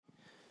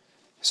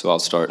So I'll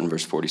start in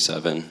verse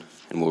 47,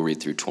 and we'll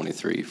read through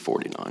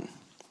 23:49.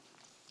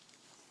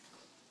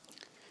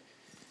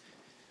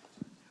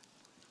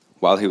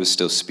 While he was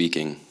still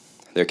speaking,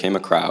 there came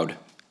a crowd,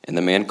 and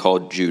the man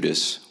called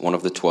Judas, one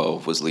of the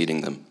 12, was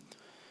leading them.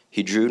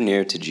 He drew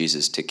near to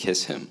Jesus to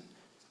kiss him,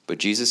 but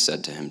Jesus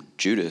said to him,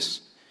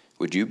 "Judas,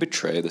 would you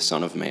betray the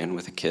Son of Man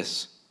with a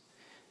kiss?"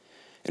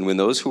 And when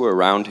those who were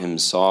around him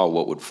saw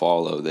what would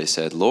follow, they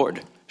said,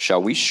 "Lord,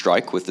 shall we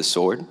strike with the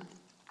sword?"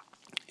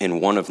 And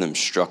one of them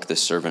struck the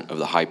servant of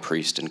the high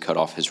priest and cut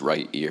off his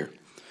right ear.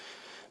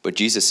 But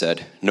Jesus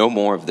said, "No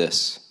more of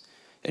this."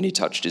 And he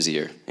touched his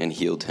ear and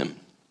healed him.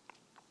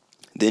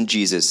 Then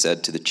Jesus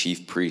said to the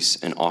chief priests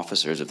and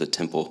officers of the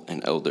temple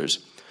and elders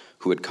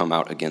who had come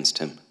out against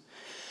him,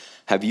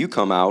 "Have you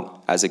come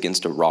out as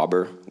against a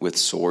robber with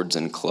swords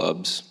and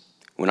clubs?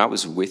 When I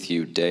was with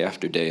you day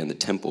after day in the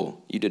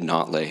temple, you did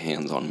not lay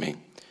hands on me.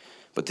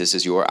 But this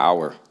is your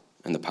hour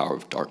and the power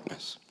of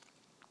darkness."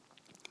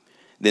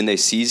 Then they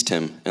seized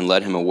him and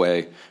led him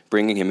away,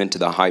 bringing him into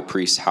the high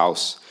priest's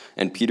house,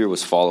 and Peter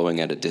was following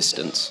at a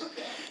distance.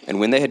 And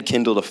when they had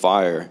kindled a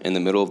fire in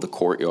the middle of the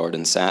courtyard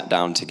and sat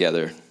down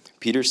together,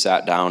 Peter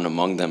sat down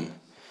among them.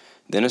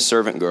 Then a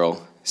servant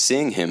girl,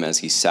 seeing him as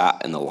he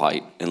sat in the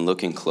light and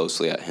looking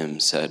closely at him,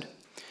 said,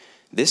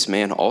 "This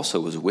man also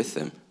was with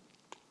them."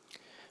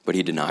 But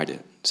he denied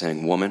it,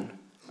 saying, "Woman,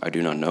 I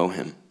do not know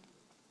him."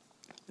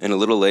 And a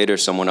little later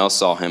someone else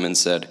saw him and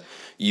said,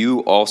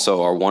 "You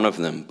also are one of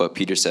them." But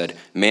Peter said,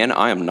 "Man,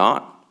 I am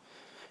not."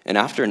 And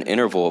after an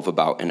interval of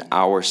about an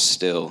hour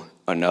still,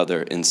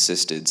 another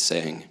insisted,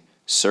 saying,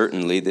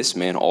 "Certainly this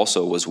man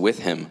also was with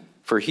him,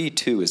 for he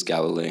too is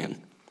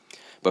Galilean."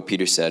 But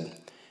Peter said,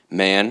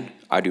 "Man,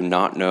 I do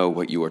not know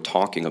what you are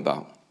talking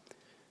about."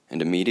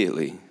 And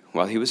immediately,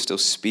 while he was still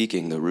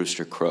speaking, the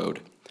rooster crowed,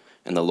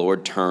 and the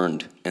Lord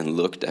turned and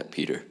looked at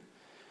Peter.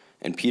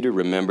 And Peter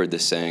remembered the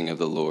saying of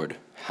the Lord,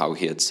 how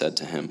he had said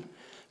to him,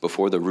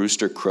 "Before the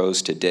rooster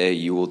crows today,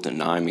 you will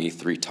deny me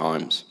 3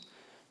 times."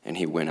 And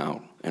he went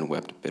out and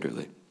wept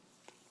bitterly.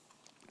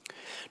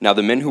 Now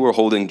the men who were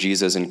holding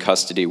Jesus in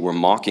custody were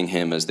mocking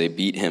him as they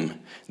beat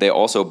him. They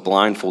also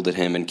blindfolded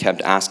him and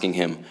kept asking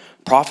him,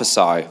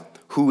 "Prophesy,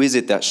 who is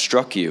it that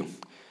struck you?"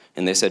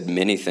 And they said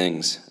many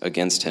things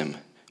against him,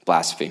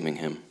 blaspheming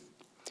him.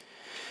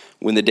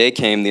 When the day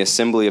came, the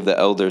assembly of the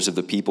elders of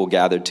the people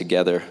gathered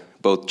together,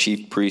 both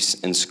chief priests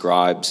and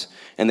scribes,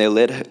 and they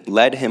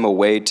led him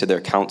away to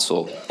their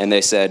council. And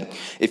they said,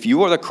 "If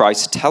you are the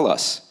Christ, tell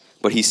us."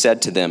 But he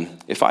said to them,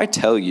 "If I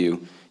tell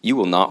you, you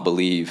will not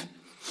believe.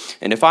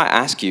 And if I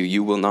ask you,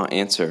 you will not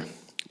answer.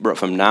 But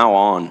from now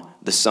on,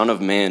 the Son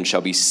of Man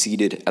shall be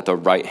seated at the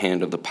right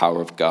hand of the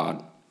power of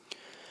God."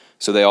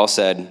 So they all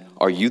said,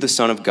 "Are you the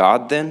Son of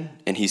God then?"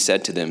 And he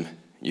said to them,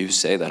 "You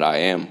say that I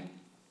am."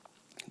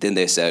 Then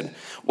they said,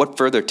 "What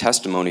further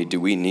testimony do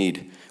we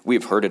need? We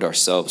have heard it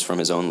ourselves from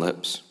his own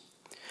lips."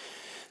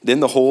 Then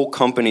the whole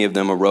company of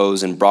them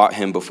arose and brought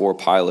him before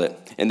Pilate,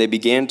 and they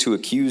began to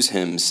accuse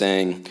him,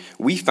 saying,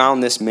 "We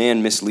found this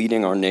man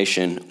misleading our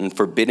nation and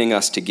forbidding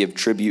us to give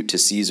tribute to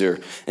Caesar,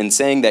 and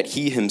saying that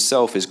he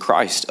himself is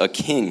Christ, a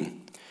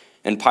king."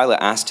 And Pilate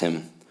asked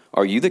him,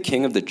 "Are you the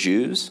king of the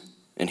Jews?"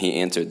 And he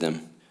answered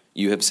them,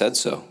 "You have said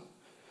so."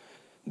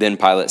 Then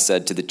Pilate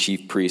said to the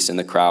chief priests and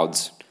the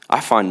crowds,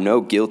 "I find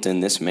no guilt in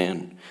this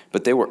man."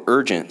 But they were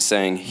urgent,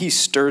 saying, "He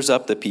stirs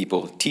up the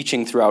people,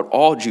 teaching throughout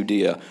all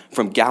Judea,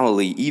 from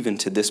Galilee even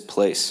to this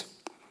place."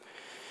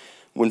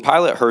 When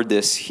Pilate heard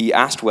this, he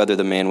asked whether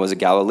the man was a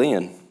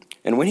Galilean.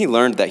 And when he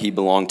learned that he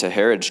belonged to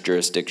Herod's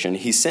jurisdiction,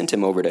 he sent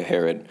him over to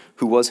Herod,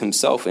 who was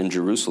himself in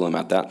Jerusalem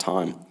at that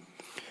time.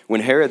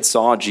 When Herod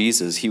saw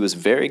Jesus, he was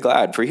very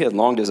glad, for he had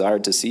long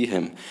desired to see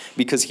him,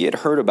 because he had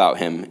heard about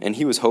him, and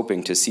he was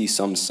hoping to see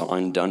some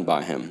sign done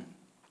by him.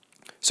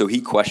 So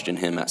he questioned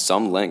him at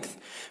some length,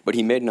 but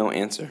he made no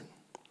answer.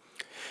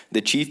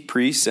 The chief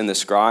priests and the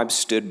scribes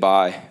stood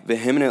by,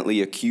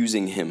 vehemently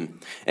accusing him,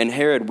 and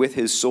Herod with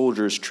his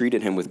soldiers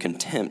treated him with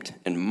contempt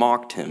and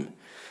mocked him.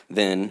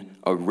 Then,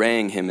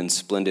 arraying him in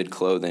splendid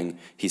clothing,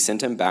 he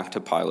sent him back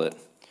to Pilate.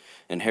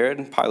 And Herod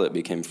and Pilate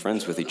became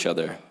friends with each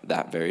other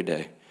that very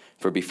day,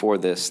 for before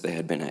this they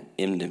had been at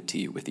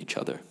enmity with each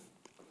other.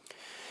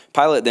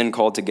 Pilate then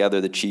called together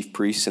the chief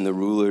priests and the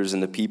rulers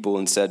and the people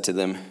and said to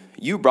them,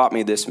 "You brought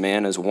me this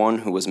man as one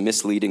who was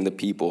misleading the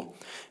people.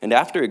 And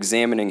after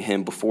examining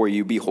him before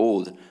you,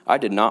 behold, I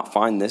did not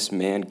find this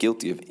man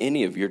guilty of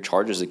any of your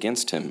charges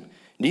against him.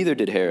 Neither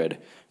did Herod,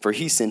 for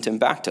he sent him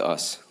back to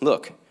us.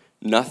 Look,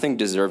 nothing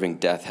deserving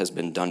death has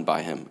been done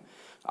by him.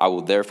 I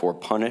will therefore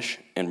punish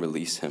and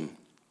release him."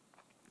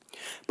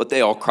 But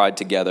they all cried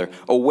together,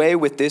 "Away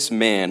with this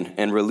man,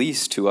 and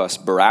release to us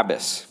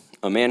Barabbas,"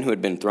 a man who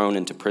had been thrown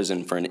into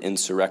prison for an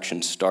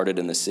insurrection started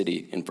in the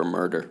city and for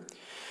murder.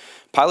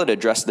 Pilate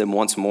addressed them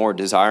once more,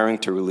 desiring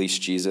to release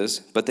Jesus,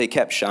 but they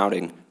kept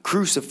shouting,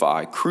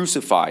 "Crucify,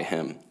 crucify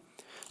him."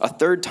 A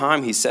third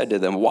time he said to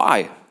them,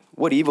 "Why?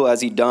 What evil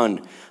has he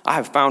done? I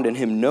have found in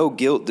him no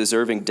guilt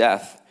deserving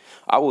death.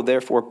 I will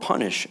therefore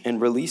punish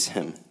and release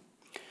him."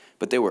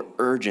 But they were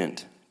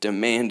urgent,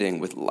 demanding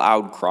with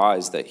loud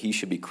cries that he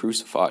should be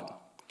crucified.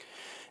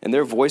 And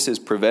their voices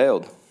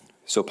prevailed.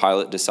 So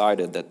Pilate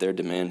decided that their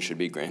demand should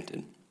be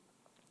granted.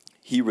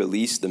 He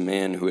released the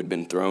man who had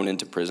been thrown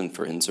into prison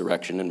for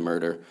insurrection and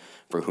murder,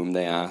 for whom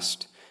they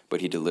asked,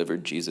 but he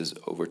delivered Jesus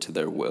over to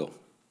their will.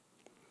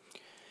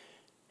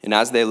 And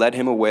as they led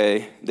him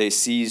away, they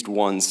seized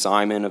one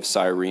Simon of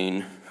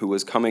Cyrene, who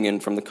was coming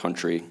in from the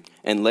country,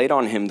 and laid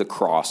on him the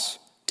cross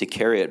to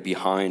carry it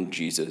behind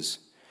Jesus.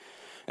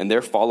 And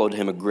there followed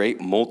him a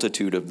great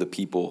multitude of the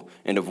people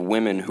and of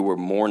women who were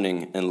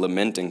mourning and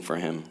lamenting for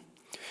him.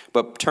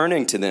 But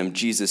turning to them,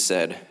 Jesus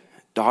said,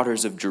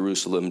 "Daughters of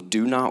Jerusalem,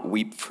 do not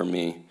weep for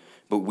me,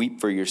 but weep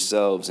for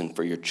yourselves and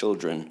for your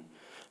children.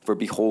 For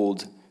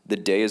behold, the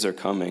days are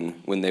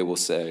coming when they will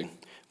say,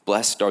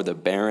 'Blessed are the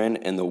barren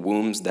and the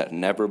wombs that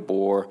never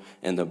bore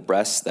and the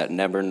breasts that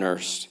never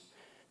nursed.'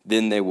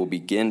 Then they will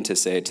begin to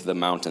say to the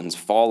mountains,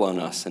 'Fall on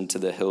us,' and to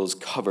the hills,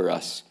 'Cover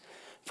us.'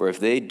 For if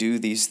they do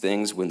these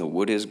things when the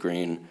wood is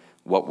green,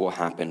 what will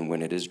happen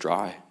when it is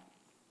dry?"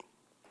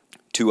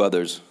 2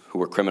 others, who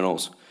were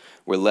criminals,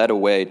 were led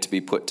away to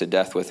be put to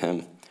death with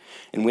him.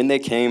 And when they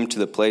came to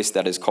the place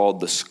that is called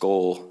the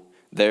Skull,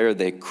 there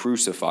they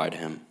crucified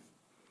him.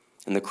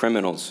 And the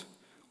criminals,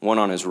 one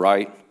on his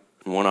right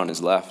and one on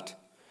his left.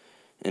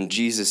 And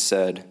Jesus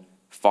said,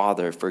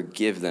 "Father,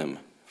 forgive them,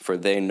 for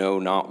they know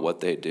not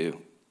what they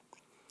do."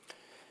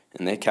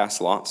 And they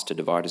cast lots to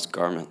divide his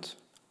garments.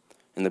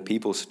 And the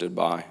people stood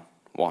by,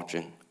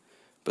 watching.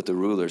 But the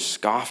rulers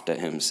scoffed at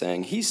him,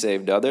 saying, "He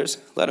saved others.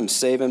 Let him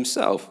save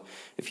himself,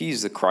 if he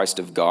is the Christ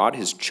of God,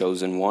 his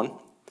chosen one."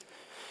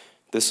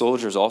 The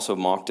soldiers also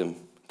mocked him,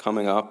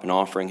 coming up and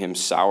offering him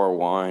sour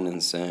wine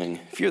and saying,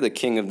 "If you're the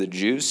king of the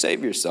Jews,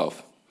 save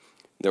yourself."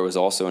 There was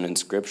also an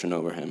inscription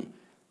over him,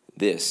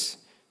 "This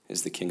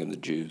is the King of the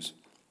Jews."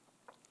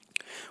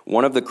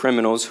 One of the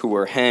criminals who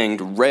were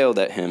hanged railed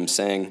at him,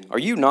 saying, "Are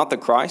you not the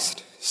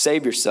Christ?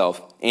 Save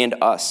yourself and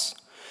us."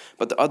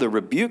 But the other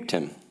rebuked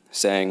him,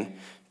 saying,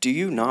 "Do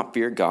you not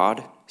fear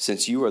God,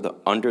 since you are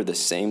under the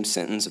same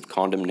sentence of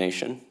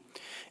condemnation?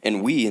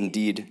 And we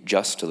indeed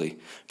justly,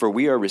 for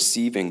we are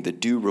receiving the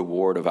due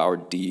reward of our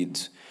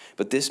deeds.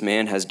 But this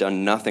man has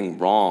done nothing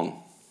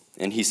wrong."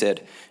 And he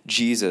said,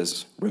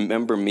 "Jesus,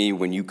 remember me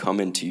when you come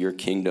into your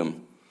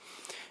kingdom."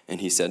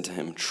 And he said to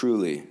him,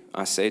 "Truly,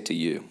 I say to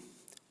you,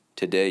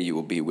 today you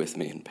will be with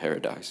me in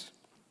paradise."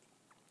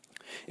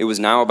 It was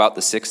now about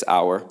the 6th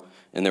hour,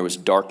 and there was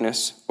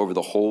darkness over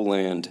the whole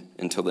land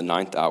until the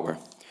 9th hour,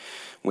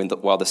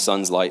 while the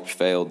sun's light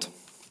failed.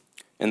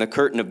 And the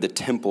curtain of the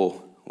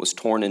temple was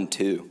torn in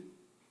two.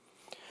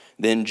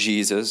 Then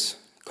Jesus,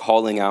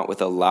 calling out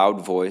with a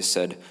loud voice,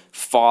 said,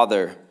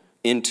 "Father,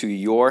 into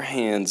your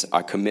hands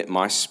I commit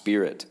my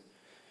spirit."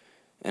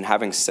 And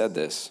having said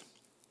this,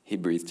 he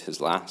breathed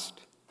his last.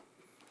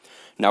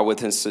 Now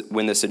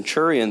when the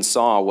centurion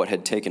saw what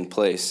had taken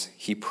place,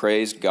 he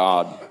praised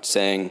God,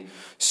 saying,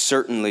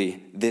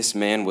 "Certainly this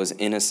man was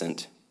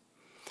innocent."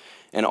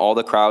 And all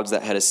the crowds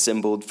that had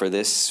assembled for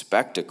this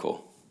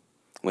spectacle,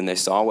 when they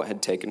saw what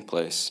had taken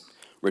place,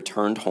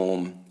 returned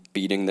home,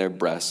 beating their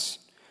breasts.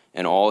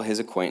 And all his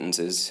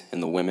acquaintances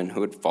and the women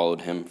who had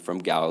followed him from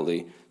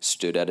Galilee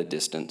stood at a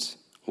distance,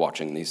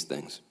 watching these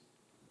things.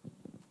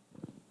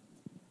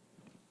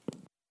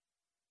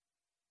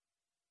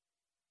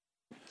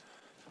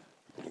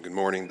 Good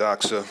morning,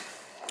 Doxa.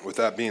 With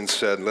that being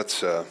said,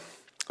 let's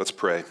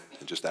pray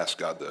and just ask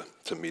God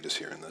to meet us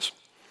here in this.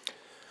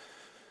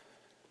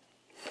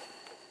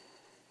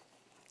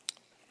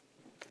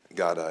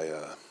 God,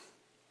 I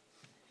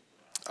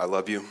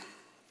love you.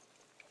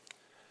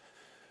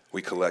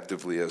 We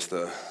collectively, as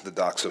the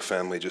Doxa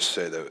family, just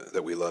say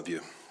that we love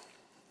you.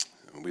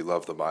 We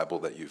love the Bible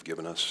that you've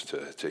given us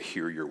to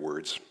hear your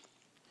words.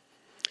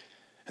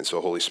 And so,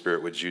 Holy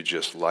Spirit, would you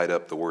just light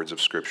up the words of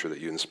Scripture that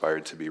you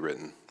inspired to be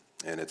written?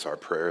 And it's our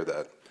prayer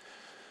that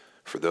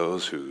for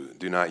those who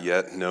do not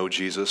yet know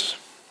Jesus,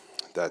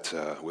 that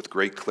with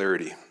great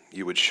clarity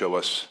you would show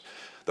us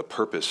the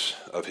purpose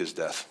of his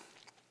death.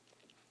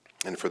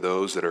 And for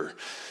those that are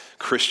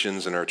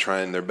Christians and are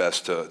trying their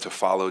best to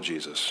follow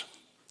Jesus,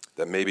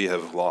 that maybe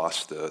have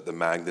lost the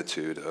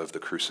magnitude of the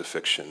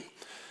crucifixion,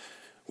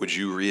 would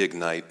you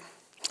reignite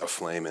a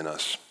flame in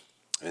us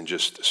and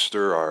just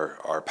stir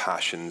our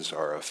passions,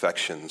 our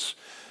affections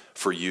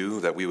for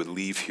you, that we would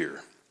leave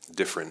here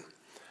different,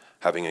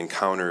 having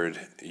encountered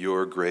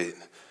your great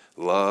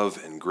love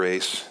and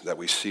grace that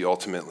we see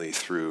ultimately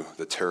through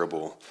the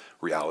terrible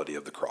reality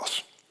of the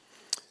cross.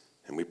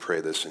 And we pray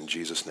this in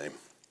Jesus' name.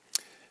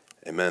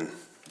 Amen.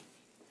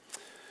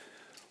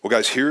 Well,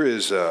 guys,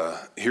 here's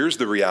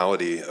the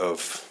reality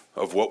of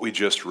what we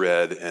just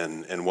read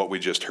and what we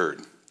just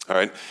heard. All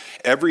right,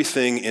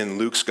 everything in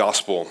Luke's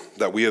gospel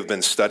that we have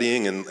been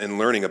studying and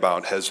learning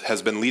about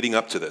has been leading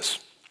up to this.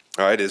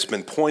 All right, it's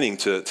been pointing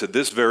to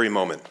this very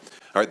moment.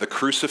 All right, the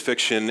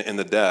crucifixion and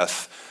the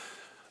death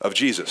of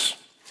Jesus.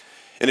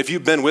 And if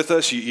you've been with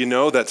us, you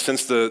know that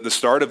since the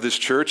start of this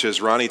church, as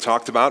Ronnie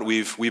talked about,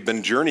 we've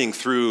been journeying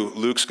through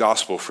Luke's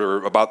gospel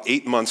for about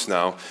 8 months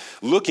now,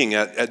 looking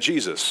at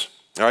Jesus.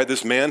 All right,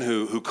 this man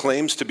who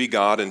claims to be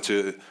God and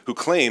who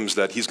claims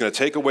that he's going to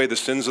take away the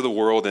sins of the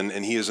world,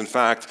 and he is in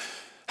fact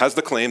has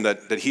the claim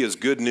that he is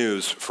good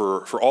news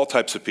for all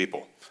types of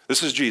people.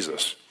 This is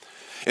Jesus.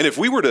 And if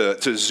we were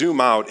to zoom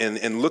out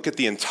and look at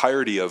the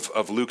entirety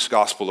of Luke's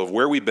gospel, of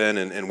where we've been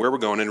and where we're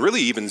going, and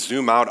really even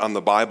zoom out on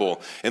the Bible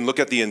and look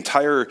at the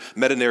entire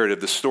meta-narrative,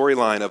 the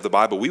storyline of the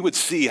Bible, we would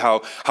see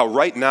how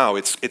right now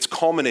it's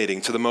culminating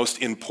to the most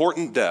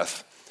important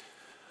death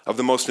of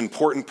the most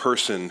important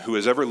person who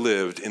has ever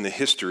lived in the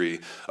history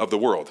of the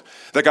world.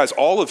 That, guys,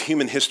 all of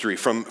human history,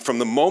 from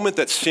the moment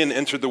that sin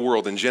entered the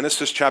world in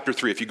Genesis chapter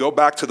 3, if you go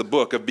back to the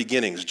book of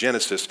beginnings,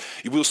 Genesis,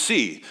 you will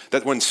see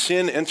that when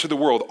sin entered the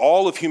world,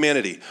 all of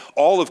humanity,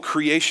 all of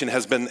creation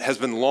has been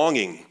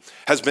longing,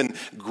 has been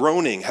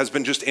groaning, has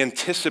been just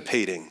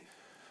anticipating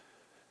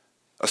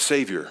a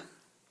Savior.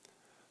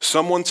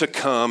 Someone to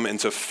come and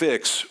to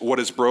fix what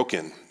is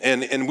broken.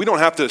 And we don't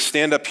have to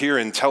stand up here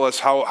and tell us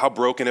how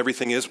broken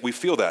everything is. We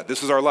feel that.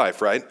 This is our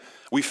life, right?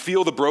 We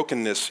feel the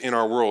brokenness in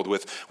our world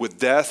with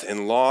death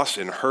and loss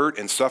and hurt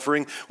and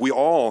suffering. We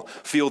all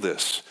feel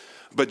this.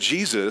 But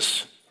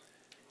Jesus,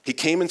 he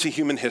came into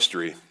human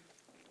history.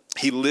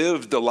 He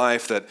lived the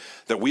life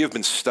that we have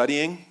been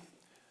studying,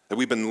 that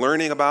we've been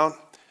learning about.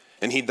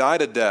 And he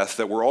died a death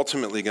that we're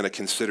ultimately going to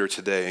consider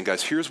today. And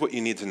guys, here's what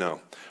you need to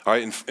know. All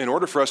right, in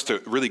order for us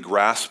to really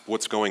grasp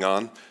what's going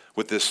on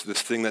with this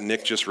thing that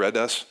Nick just read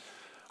us,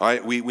 all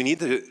right, we need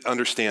to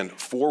understand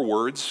 4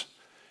 words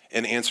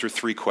and answer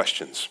 3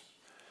 questions.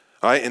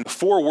 All right, and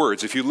 4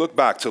 words, if you look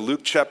back to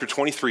Luke chapter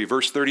 23,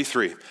 verse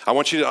 33, I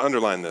want you to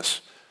underline this.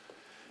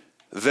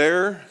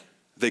 There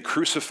they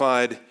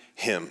crucified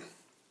him.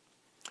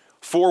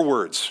 4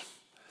 words.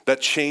 That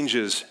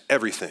changes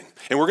everything.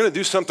 And we're going to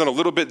do something a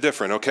little bit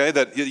different, okay?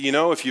 That, you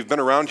know, if you've been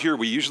around here,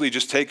 we usually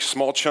just take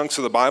small chunks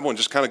of the Bible and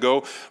just kind of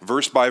go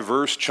verse by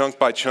verse, chunk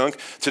by chunk.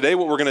 Today,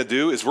 what we're going to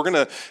do is we're going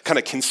to kind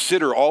of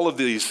consider all of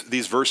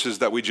these verses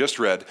that we just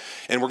read,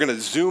 and we're going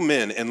to zoom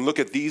in and look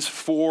at these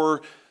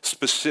 4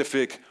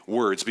 specific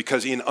words,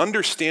 because in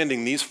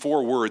understanding these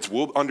 4 words,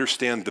 we'll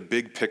understand the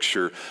big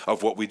picture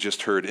of what we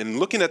just heard. And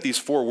looking at these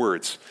 4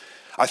 words,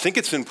 I think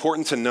it's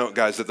important to note,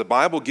 guys, that the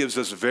Bible gives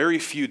us very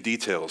few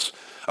details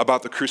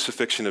about the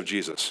crucifixion of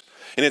Jesus.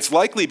 And it's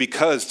likely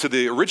because to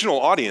the original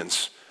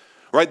audience,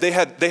 right, they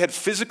had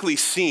physically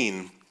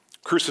seen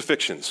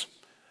crucifixions.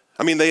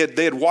 I mean, they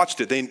had watched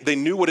it. They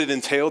knew what it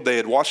entailed. They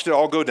had watched it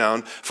all go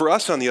down. For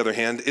us, on the other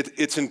hand,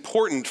 it's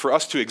important for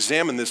us to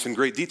examine this in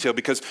great detail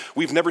because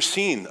we've never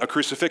seen a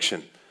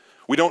crucifixion.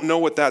 We don't know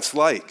what that's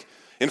like.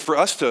 And for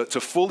us to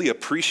fully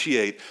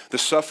appreciate the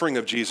suffering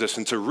of Jesus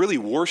and to really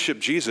worship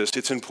Jesus,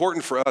 it's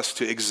important for us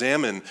to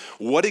examine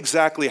what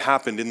exactly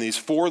happened in these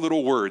 4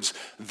 little words.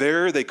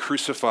 There they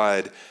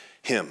crucified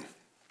him.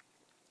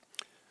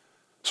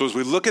 So as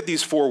we look at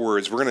these 4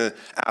 words, we're going to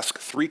ask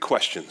 3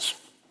 questions.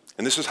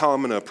 And this is how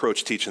I'm going to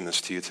approach teaching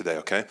this to you today,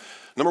 okay?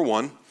 Number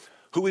 1,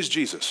 who is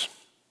Jesus?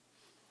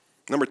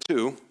 Number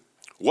 2,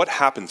 what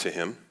happened to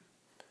him?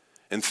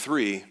 And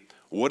 3,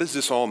 what does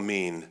this all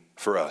mean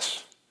for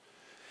us?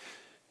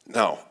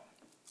 Now,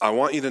 I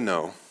want you to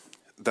know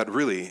that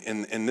really,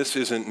 and this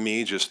isn't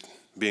me just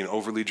being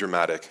overly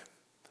dramatic,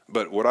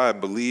 but what I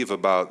believe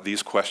about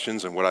these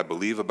questions and what I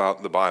believe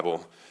about the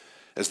Bible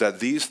is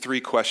that these 3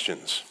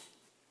 questions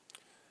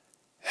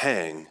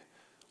hang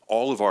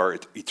all of our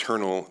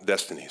eternal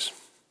destinies.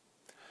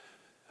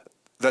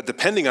 That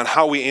depending on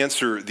how we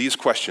answer these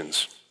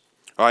questions,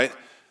 all right,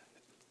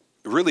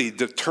 really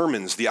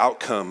determines the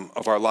outcome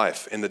of our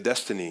life and the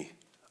destiny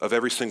of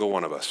every single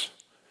one of us.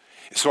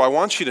 So I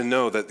want you to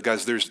know that,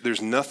 guys,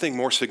 there's nothing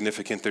more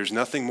significant, there's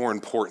nothing more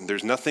important,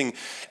 there's nothing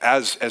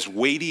as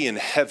weighty and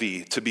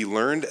heavy to be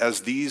learned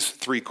as these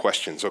 3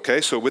 questions,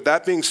 okay? So with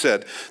that being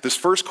said, this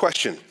first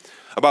question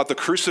about the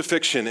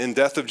crucifixion and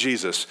death of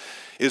Jesus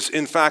is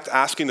in fact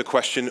asking the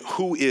question,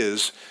 who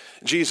is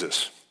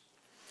Jesus?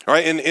 All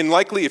right, and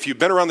likely if you've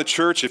been around the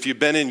church, if you've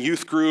been in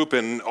youth group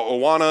and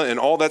Awana and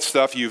all that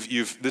stuff,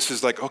 this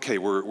is like, okay,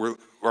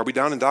 are we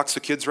down in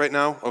Doxa Kids right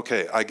now?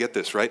 Okay, I get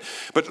this, right?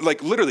 But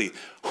like literally,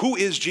 who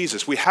is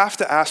Jesus? We have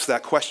to ask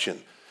that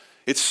question.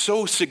 It's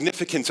so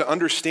significant to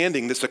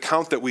understanding this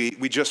account that we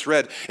just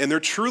read. And there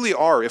truly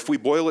are, if we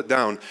boil it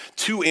down,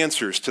 2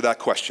 answers to that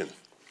question.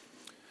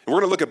 And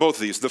we're going to look at both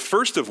of these. The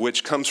first of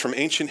which comes from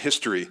ancient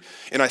history,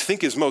 and I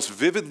think is most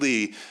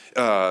vividly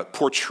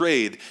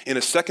portrayed in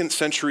a 2nd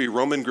century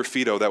Roman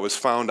graffito that was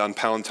found on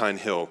Palatine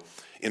Hill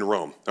in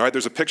Rome. All right,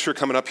 there's a picture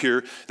coming up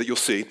here that you'll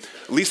see.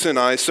 Lisa and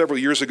I, several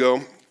years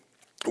ago,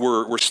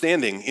 were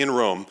standing in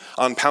Rome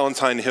on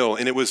Palatine Hill,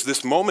 and it was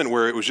this moment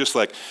where it was just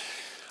like,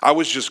 I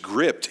was just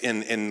gripped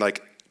and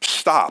like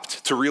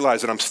stopped to realize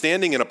that I'm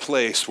standing in a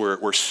place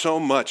where so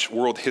much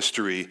world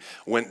history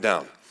went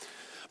down.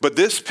 But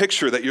this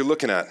picture that you're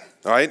looking at,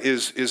 all right,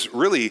 is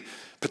really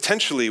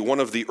potentially one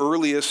of the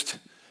earliest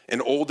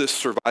and oldest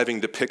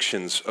surviving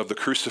depictions of the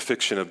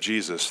crucifixion of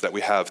Jesus that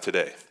we have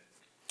today.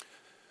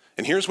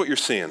 And here's what you're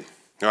seeing,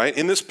 all right?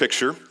 In this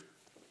picture,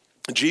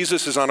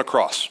 Jesus is on a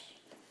cross,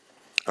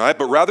 all right?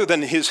 But rather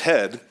than his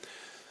head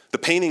the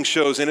painting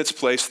shows in its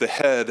place the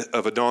head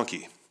of a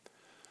donkey.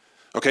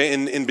 Okay,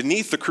 and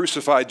beneath the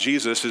crucified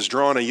Jesus is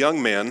drawn a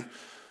young man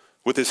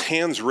with his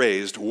hands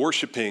raised,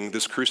 worshiping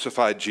this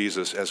crucified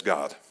Jesus as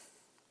God.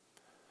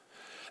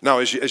 Now,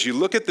 as you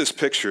look at this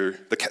picture,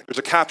 there's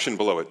a caption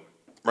below it,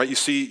 right? You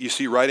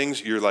see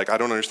writings, you're like, I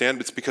don't understand.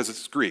 It's because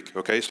it's Greek,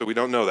 okay? So we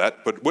don't know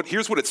that. But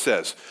here's what it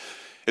says.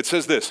 It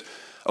says this: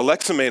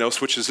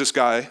 Alexamenos, which is this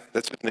guy,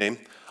 that's his name,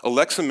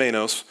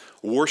 Alexamenos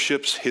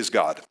worships his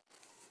God.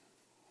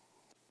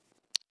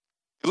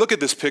 You look at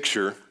this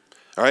picture,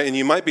 all right, and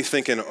you might be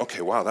thinking,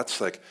 okay, wow,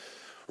 that's like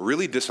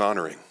really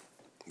dishonoring.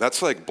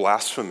 That's like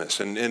blasphemous.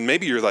 And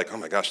maybe you're like, oh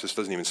my gosh, this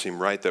doesn't even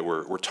seem right that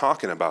we're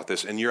talking about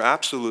this. And you're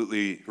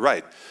absolutely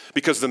right.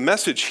 Because the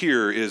message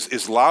here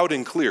is loud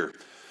and clear.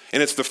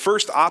 And it's the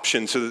first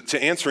option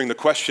to answering the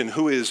question,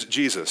 who is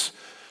Jesus?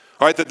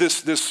 All right, that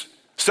this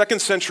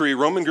second century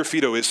Roman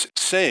graffito is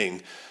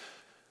saying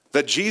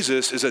that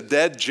Jesus is a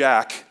dead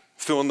jack,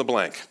 fill in the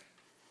blank.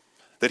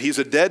 That he's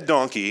a dead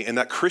donkey, and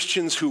that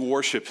Christians who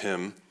worship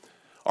him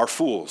are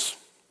fools.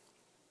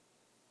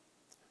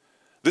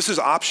 This is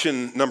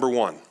option number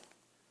one.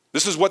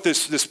 This is what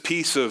this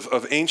piece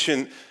of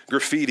ancient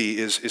graffiti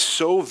is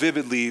so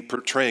vividly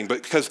portraying.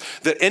 But because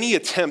that any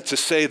attempt to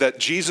say that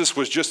Jesus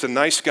was just a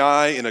nice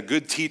guy and a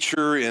good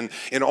teacher and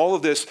all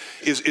of this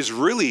is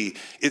really,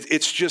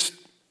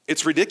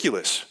 it's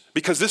ridiculous.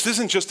 Because this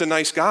isn't just a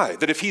nice guy.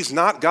 That if he's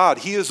not God,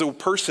 he is a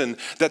person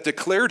that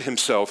declared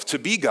himself to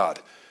be God.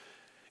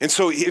 And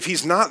so if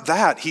he's not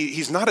that,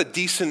 he's not a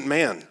decent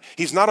man.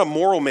 He's not a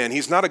moral man.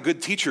 He's not a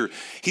good teacher.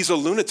 He's a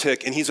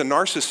lunatic and he's a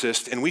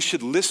narcissist, and we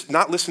should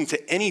not listen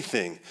to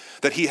anything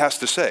that he has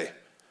to say.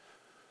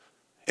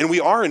 And we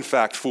are, in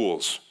fact,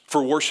 fools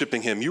for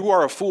worshiping him. You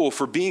are a fool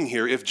for being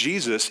here if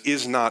Jesus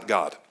is not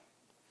God.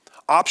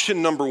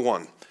 Option number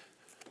one,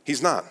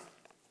 he's not.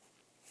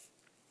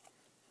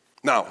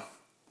 Now,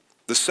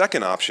 the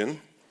second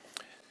option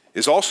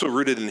is also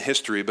rooted in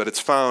history, but it's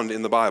found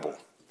in the Bible.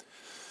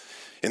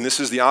 And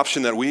this is the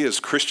option that we as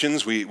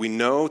Christians, we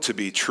know to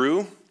be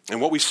true. And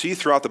what we see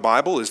throughout the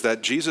Bible is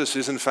that Jesus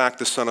is in fact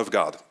the Son of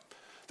God,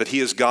 that he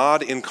is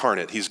God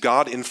incarnate, he's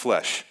God in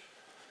flesh.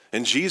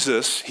 And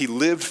Jesus, he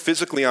lived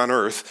physically on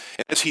earth.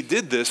 And as he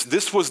did this,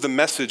 this was the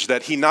message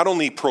that he not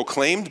only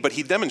proclaimed, but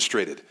he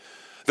demonstrated.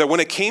 That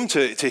when it came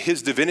to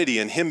his divinity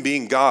and him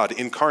being God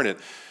incarnate,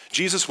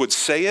 Jesus would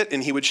say it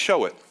and he would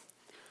show it.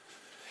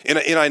 And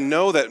I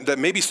know that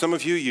maybe some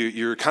of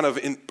you're kind of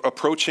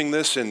approaching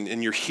this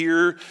and you're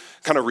here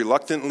kind of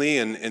reluctantly,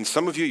 and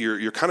some of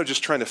you're kind of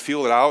just trying to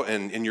feel it out,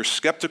 and you're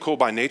skeptical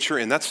by nature,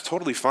 and that's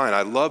totally fine.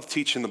 I love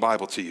teaching the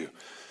Bible to you.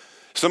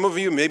 Some of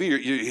you, maybe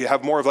you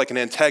have more of like an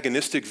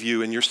antagonistic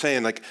view, and you're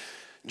saying like,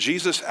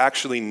 Jesus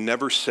actually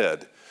never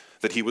said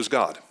that he was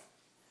God.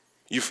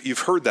 You've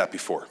heard that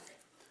before.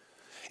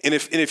 And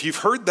if you've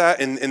heard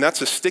that and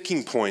that's a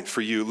sticking point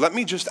for you, let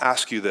me just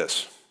ask you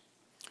this.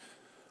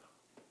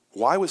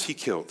 Why was he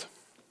killed?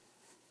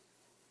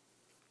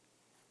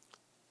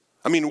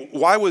 I mean,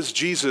 why was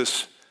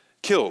Jesus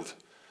killed?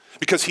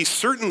 Because he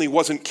certainly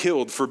wasn't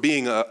killed for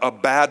being a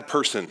bad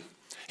person.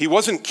 He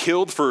wasn't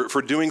killed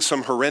for doing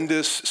some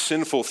horrendous,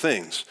 sinful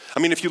things. I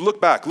mean, if you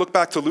look back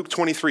to Luke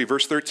 23,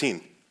 verse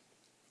 13.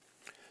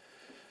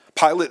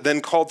 Pilate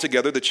then called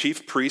together the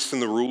chief priests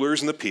and the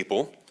rulers and the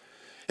people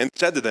and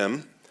said to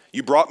them,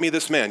 "You brought me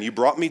this man, you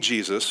brought me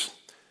Jesus,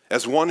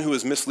 as one who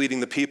is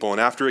misleading the people,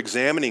 and after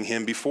examining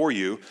him before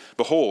you,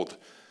 behold,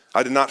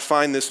 I did not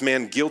find this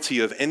man guilty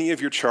of any of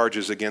your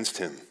charges against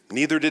him.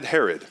 Neither did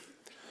Herod,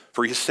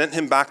 for he sent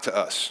him back to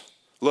us.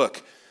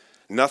 Look,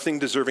 nothing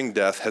deserving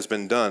death has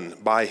been done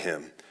by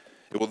him.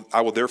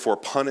 I will therefore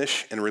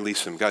punish and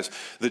release him." Guys,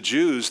 the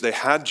Jews, they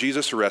had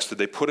Jesus arrested.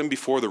 They put him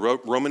before the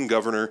Roman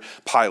governor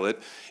Pilate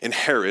and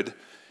Herod.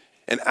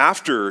 And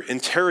after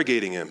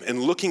interrogating him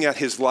and looking at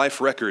his life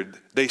record,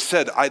 they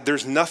said,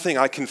 there's nothing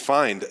I can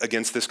find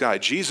against this guy.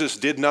 Jesus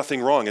did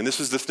nothing wrong. And this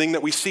is the thing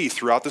that we see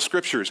throughout the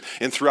scriptures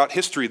and throughout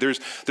history.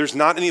 There's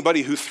not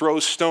anybody who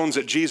throws stones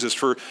at Jesus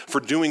for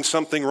doing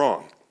something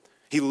wrong.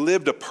 He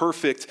lived a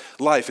perfect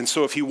life. And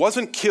so if he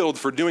wasn't killed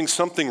for doing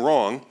something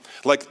wrong,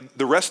 like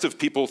the rest of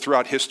people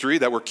throughout history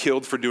that were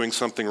killed for doing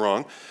something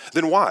wrong,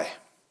 then why?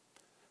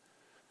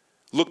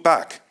 Look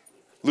back.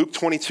 Luke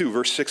 22,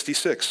 verse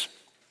 66.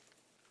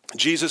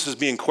 Jesus is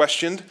being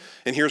questioned,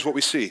 and here's what we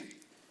see.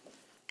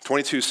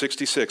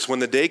 22:66. When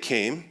the day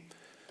came,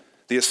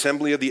 the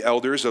assembly of the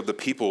elders of the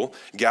people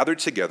gathered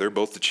together,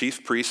 both the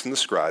chief priests and the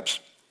scribes,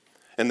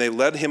 and they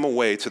led him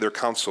away to their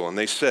council, and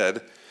they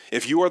said,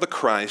 "If you are the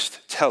Christ,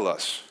 tell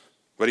us."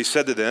 But he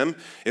said to them,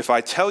 "If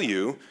I tell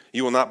you,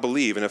 you will not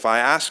believe, and if I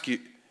ask you,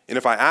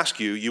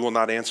 you will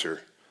not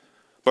answer.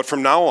 But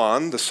from now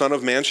on, the Son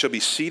of Man shall be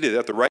seated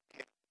at the right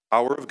hand of the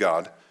power of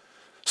God."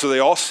 So they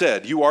all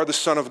said, "You are the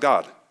Son of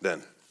God,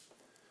 then."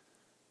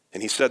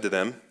 And he said to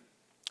them,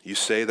 "You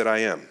say that I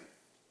am."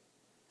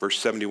 Verse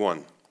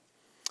 71,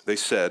 they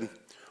said,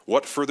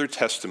 "What further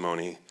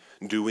testimony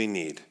do we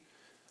need?"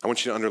 I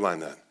want you to underline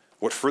that.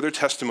 What further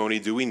testimony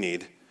do we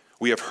need?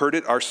 We have heard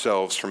it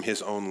ourselves from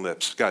his own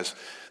lips. Guys,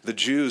 the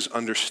Jews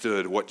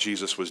understood what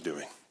Jesus was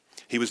doing.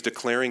 He was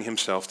declaring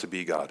himself to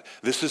be God.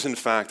 This is in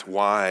fact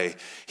why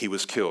he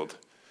was killed,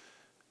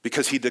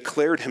 because he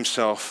declared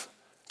himself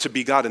to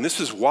be God. And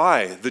this is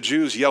why the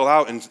Jews yell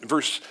out in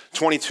verse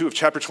 22 of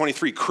chapter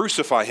 23,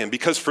 crucify him,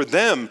 because for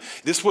them,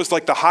 this was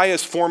like the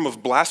highest form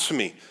of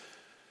blasphemy.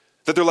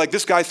 That they're like,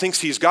 this guy thinks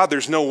he's God,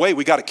 there's no way,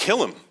 we got to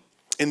kill him.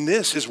 And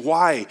this is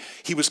why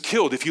he was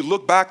killed. If you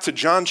look back to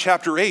John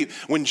chapter 8,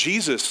 when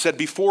Jesus said,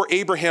 before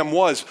Abraham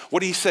was,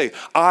 what did he say?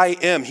 I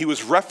am. He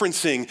was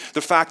referencing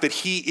the fact that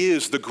he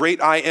is the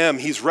great I am.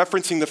 He's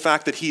referencing the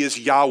fact that he is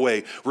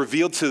Yahweh,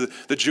 revealed to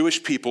the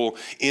Jewish people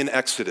in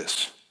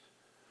Exodus.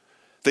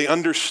 They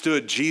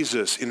understood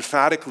Jesus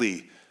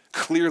emphatically,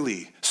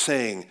 clearly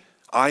saying,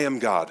 I am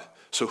God.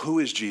 So who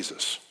is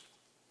Jesus?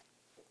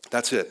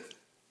 That's it.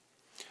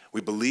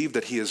 We believe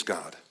that he is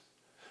God.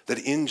 That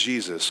in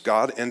Jesus,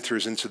 God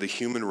enters into the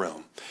human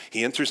realm.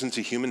 He enters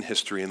into human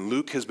history, and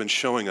Luke has been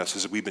showing us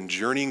as we've been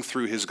journeying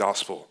through his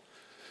gospel.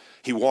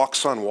 He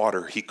walks on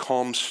water, he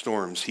calms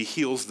storms, he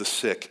heals the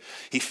sick,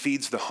 he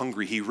feeds the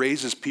hungry, he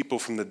raises people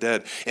from the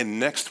dead. And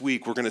next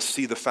week, we're going to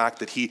see the fact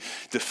that he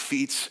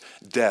defeats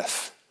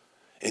death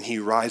and he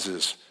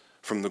rises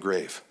from the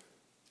grave.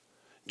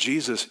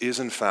 Jesus is,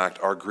 in fact,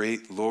 our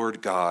great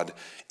Lord God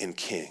and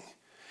King.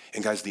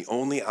 And guys, the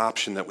only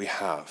option that we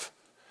have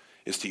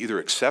is to either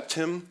accept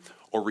him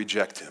or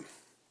reject him.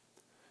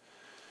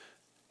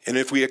 And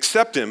if we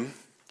accept him,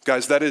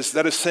 guys, that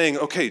is saying,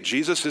 okay,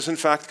 Jesus is in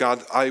fact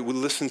God. I will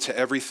listen to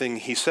everything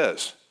he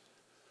says.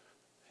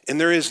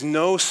 And there is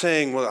no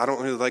saying, well, I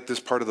don't really like this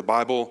part of the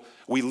Bible.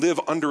 We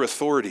live under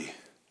authority.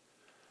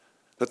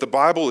 That the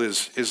Bible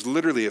is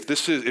literally,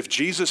 if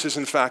Jesus is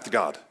in fact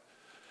God,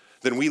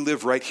 then we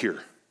live right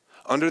here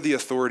under the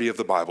authority of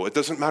the Bible. It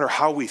doesn't matter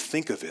how we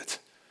think of it.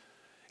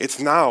 It's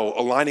now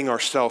aligning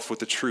ourselves with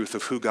the truth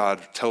of who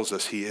God tells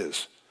us he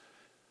is.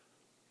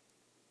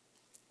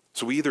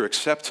 So we either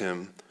accept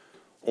him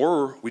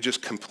or we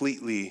just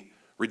completely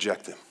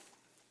reject him.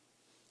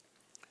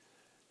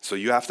 So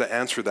you have to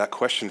answer that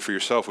question for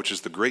yourself, which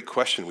is the great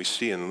question we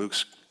see in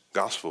Luke's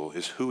gospel,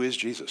 is who is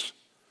Jesus?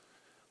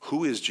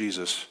 Who is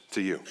Jesus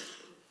to you?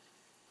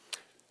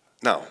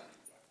 Now,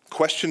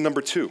 question number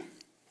 2.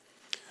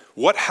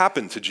 What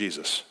happened to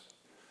Jesus?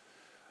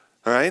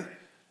 All right?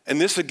 And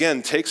this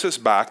again takes us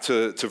back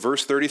to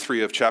verse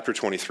 33 of chapter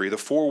 23, the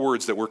 4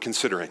 words that we're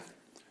considering.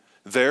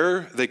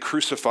 There they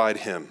crucified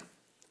him.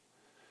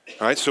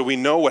 All right, so we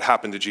know what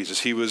happened to Jesus.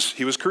 He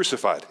was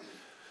crucified.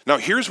 Now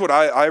here's what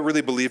I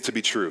really believe to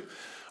be true.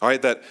 All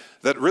right, that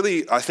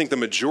really I think the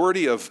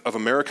majority of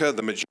America,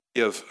 the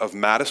majority of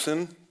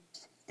Madison,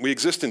 we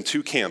exist in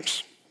 2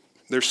 camps.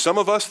 There's some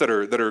of us that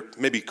are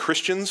maybe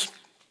Christians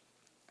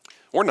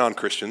or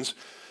non-Christians,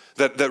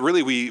 that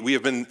really we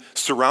have been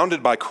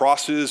surrounded by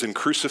crosses and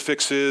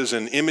crucifixes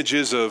and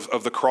images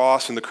of the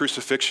cross and the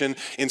crucifixion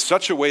in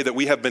such a way that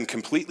we have been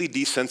completely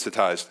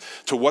desensitized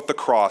to what the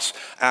cross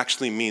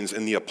actually means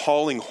and the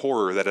appalling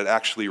horror that it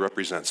actually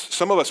represents.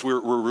 Some of us, we're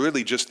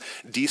really just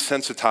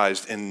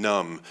desensitized and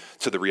numb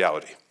to the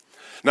reality.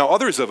 Now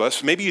others of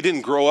us, maybe you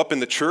didn't grow up in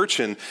the church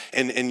and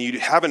you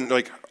haven't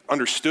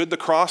understood the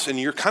cross, and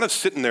you're kind of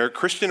sitting there,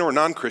 Christian or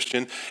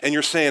non-Christian, and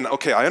you're saying,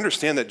 okay, I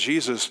understand that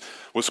Jesus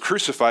was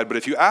crucified, but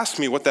if you ask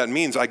me what that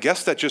means, I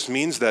guess that just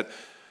means that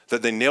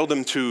they nailed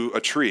him to a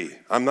tree.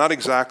 I'm not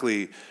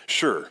exactly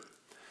sure.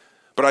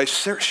 But I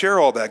share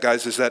all that,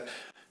 guys, is that,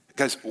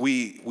 guys,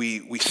 we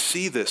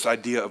see this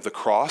idea of the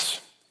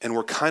cross, and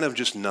we're kind of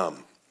just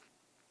numb.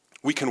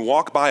 We can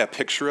walk by a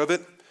picture of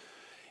it,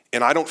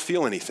 and I don't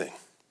feel anything.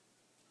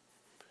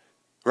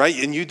 Right?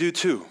 And you do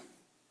too.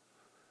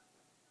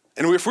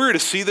 And if we were to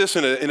see this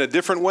in a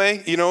different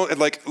way,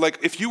 like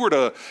if you were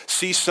to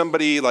see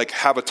somebody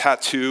have a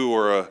tattoo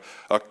or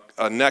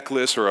a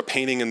necklace or a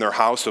painting in their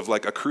house of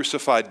a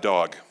crucified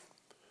dog,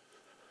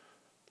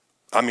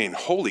 I mean,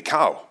 holy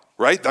cow,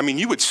 right? I mean,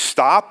 you would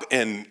stop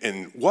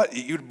and what?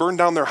 You'd burn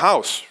down their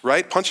house,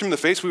 right? Punch them in the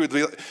face. We would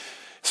be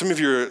some of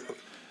your,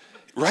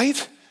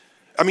 right?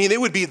 I mean, it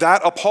would be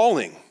that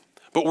appalling.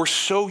 But we're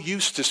so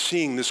used to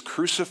seeing this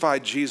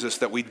crucified Jesus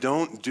that we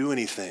don't do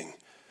anything.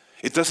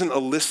 It doesn't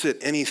elicit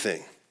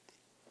anything,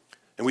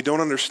 and we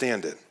don't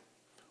understand it.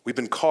 We've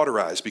been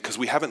cauterized because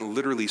we haven't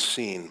literally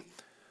seen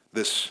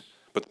this,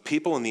 but the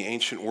people in the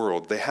ancient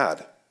world, they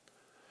had.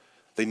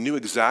 They knew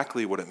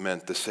exactly what it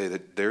meant to say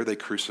that there they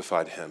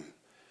crucified him.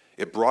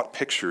 It brought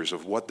pictures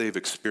of what they've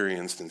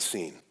experienced and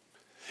seen.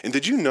 And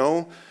did you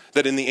know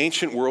that in the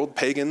ancient world,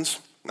 pagans,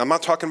 I'm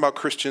not talking about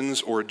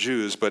Christians or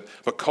Jews, but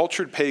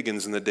cultured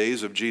pagans in the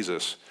days of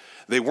Jesus,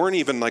 they weren't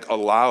even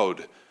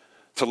allowed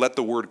to let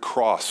the word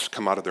cross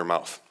come out of their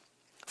mouth.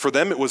 For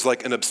them, it was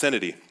like an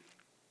obscenity.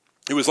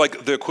 It was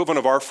like the equivalent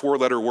of our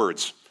 4-letter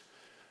words.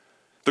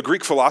 The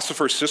Greek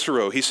philosopher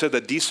Cicero, he said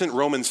that decent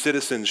Roman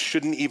citizens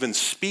shouldn't even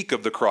speak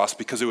of the cross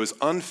because it was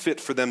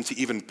unfit for them to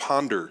even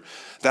ponder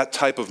that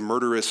type of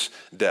murderous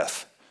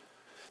death.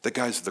 That,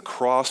 guys, the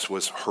cross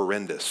was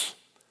horrendous.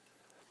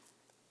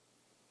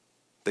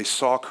 They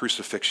saw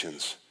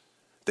crucifixions.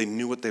 They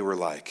knew what they were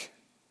like.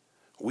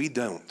 We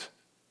don't.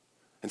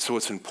 And so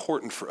it's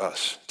important for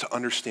us to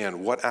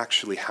understand what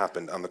actually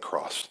happened on the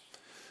cross.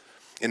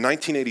 In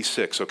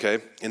 1986,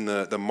 in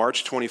the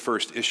March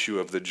 21st issue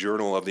of the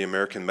Journal of the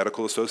American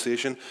Medical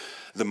Association,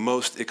 the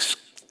most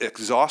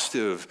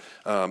exhaustive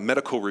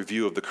medical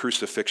review of the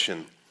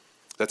crucifixion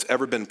that's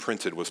ever been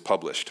printed was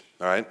published,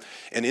 all right?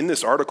 And in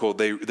this article,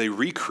 they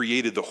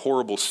recreated the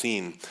horrible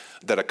scene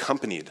that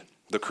accompanied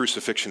the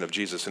crucifixion of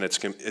Jesus, and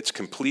it's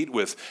complete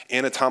with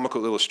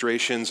anatomical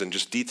illustrations and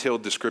just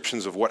detailed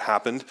descriptions of what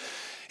happened.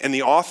 And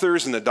the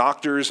authors and the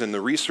doctors and the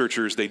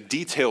researchers, they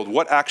detailed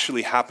what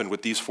actually happened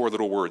with these four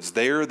little words.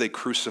 There they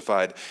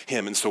crucified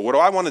him. And so what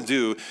I want to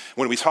do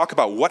when we talk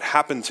about what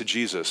happened to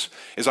Jesus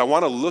is I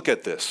want to look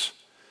at this.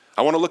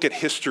 I want to look at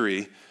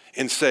history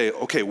and say,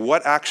 okay,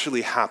 what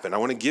actually happened? I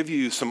want to give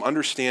you some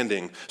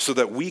understanding so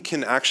that we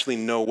can actually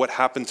know what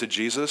happened to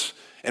Jesus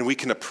and we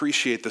can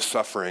appreciate the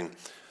suffering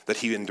that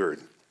he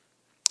endured.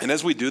 And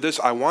as we do this,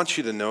 I want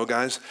you to know,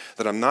 guys,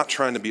 that I'm not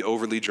trying to be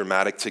overly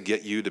dramatic to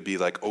get you to be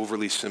like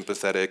overly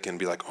sympathetic and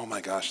be like, oh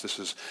my gosh, this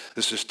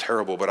is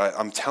terrible. But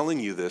I'm telling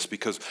you this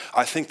because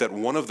I think that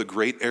one of the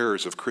great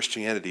errors of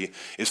Christianity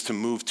is to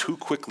move too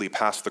quickly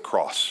past the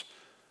cross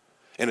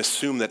and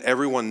assume that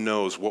everyone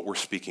knows what we're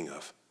speaking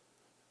of.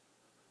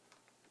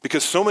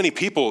 Because so many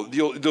people,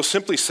 they'll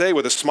simply say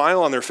with a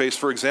smile on their face,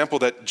 for example,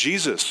 that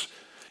Jesus,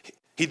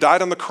 he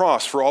died on the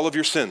cross for all of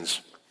your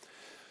sins.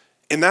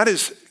 And that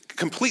is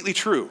completely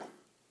true.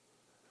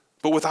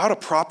 But without a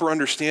proper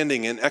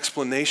understanding and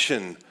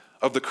explanation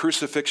of the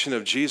crucifixion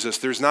of Jesus,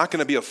 there's not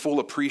going to be a full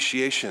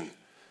appreciation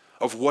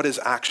of what is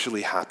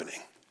actually happening,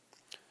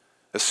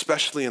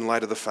 especially in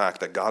light of the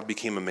fact that God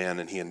became a man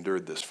and he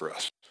endured this for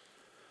us.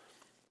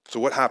 So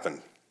what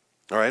happened?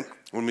 All right,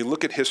 when we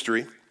look at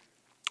history,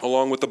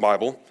 along with the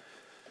Bible,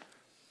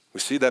 we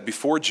see that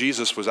before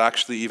Jesus was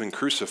actually even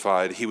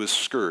crucified, he was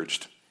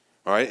scourged.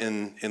 All right,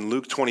 in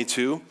Luke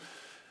 22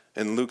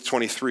 and Luke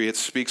 23, it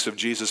speaks of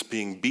Jesus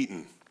being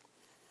beaten.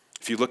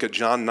 If you look at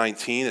John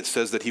 19, it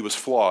says that he was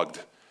flogged.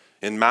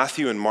 In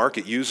Matthew and Mark,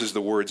 it uses the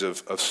words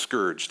of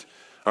scourged.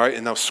 All right,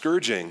 and now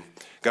scourging,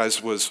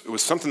 guys, was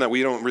something that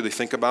we don't really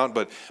think about,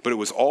 but it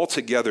was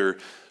altogether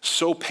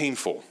so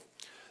painful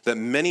that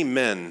many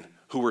men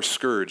who were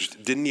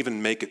scourged didn't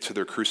even make it to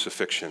their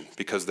crucifixion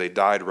because they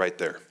died right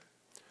there.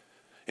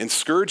 And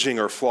scourging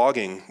or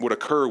flogging would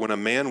occur when a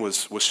man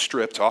was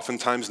stripped,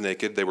 oftentimes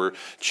naked. They were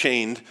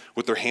chained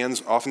with their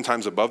hands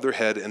oftentimes above their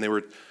head, and they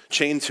were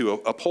chained to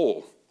a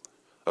pole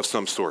of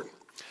some sort.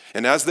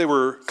 And as they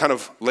were kind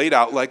of laid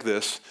out like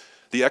this,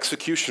 the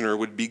executioner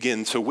would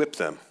begin to whip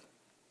them.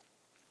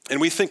 And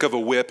we think of a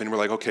whip, and we're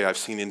like, okay, I've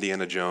seen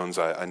Indiana Jones.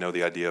 I know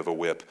the idea of a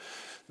whip.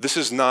 This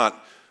is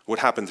not what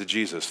happened to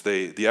Jesus.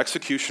 The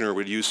executioner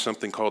would use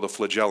something called a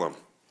flagellum,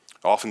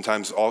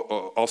 oftentimes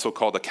also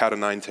called a cat o'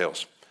 nine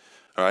tails.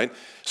 All right,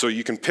 so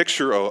you can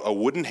picture a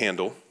wooden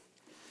handle,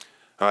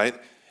 all right,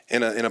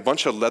 and a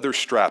bunch of leather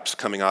straps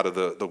coming out of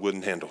the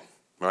wooden handle,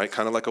 all right,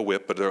 kind of like a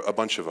whip, but a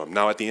bunch of them.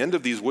 Now, at the end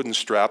of these wooden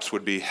straps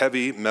would be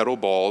heavy metal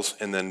balls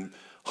and then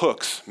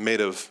hooks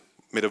made of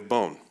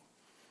bone.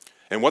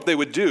 And what they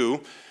would do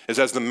is,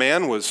 as the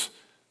man was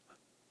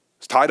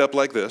tied up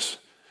like this,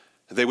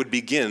 they would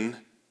begin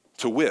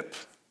to whip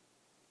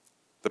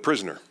the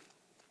prisoner.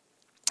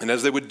 And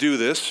as they would do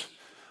this,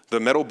 the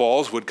metal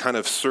balls would kind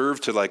of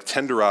serve to like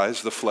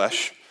tenderize the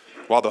flesh,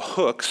 while the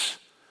hooks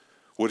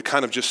would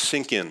kind of just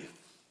sink in.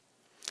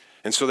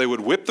 And so they would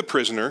whip the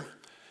prisoner,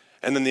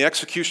 and then the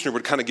executioner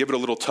would kind of give it a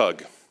little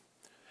tug.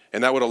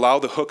 And that would allow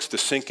the hooks to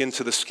sink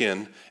into the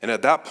skin, and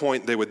at that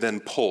point they would then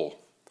pull.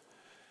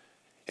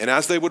 And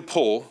as they would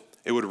pull,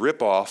 it would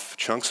rip off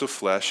chunks of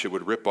flesh, it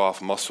would rip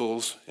off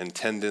muscles and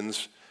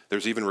tendons.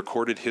 There's even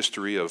recorded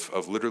history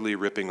of literally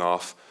ripping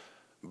off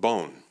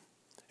bone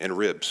and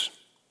ribs.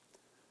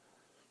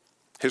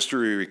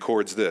 History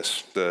records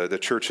this. The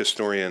church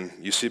historian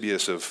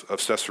Eusebius of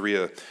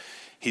Caesarea,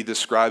 he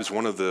describes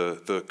one of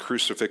the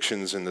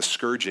crucifixions and the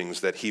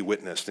scourgings that he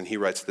witnessed, and he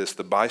writes this: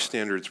 the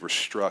bystanders were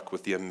struck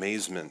with the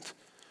amazement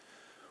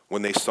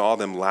when they saw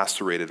them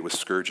lacerated with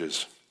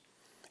scourges,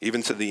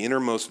 even to the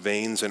innermost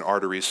veins and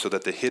arteries, so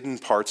that the hidden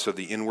parts of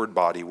the inward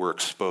body were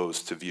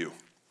exposed to view.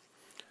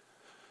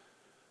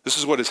 This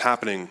is what is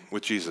happening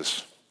with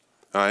Jesus,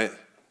 all right?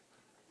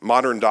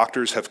 Modern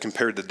doctors have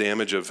compared the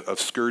damage of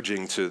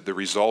scourging to the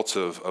results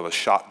of a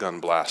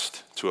shotgun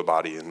blast to a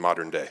body in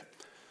modern day.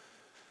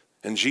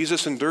 And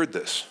Jesus endured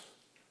this.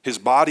 His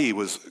body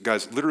was,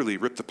 guys, literally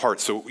ripped apart.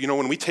 So,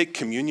 when we take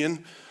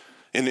communion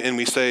and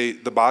we say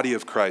the body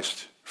of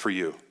Christ for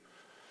you,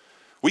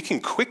 we can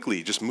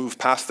quickly just move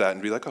past that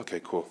and be like, okay,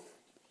 cool.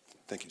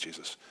 Thank you,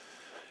 Jesus.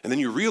 And then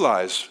you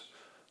realize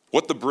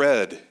what the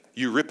bread,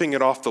 you ripping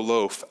it off the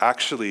loaf,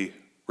 actually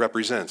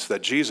represents.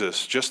 That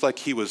Jesus, just like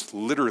he was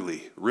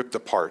literally ripped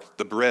apart,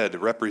 the bread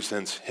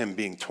represents him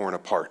being torn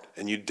apart.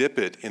 And you dip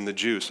it in the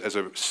juice as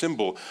a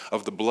symbol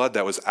of the blood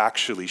that was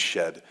actually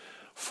shed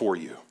for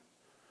you.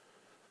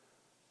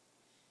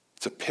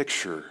 It's a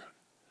picture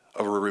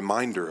of a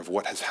reminder of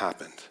what has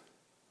happened.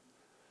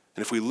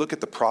 And if we look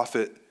at the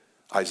prophet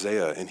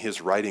Isaiah, in his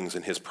writings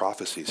and his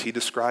prophecies, he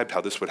described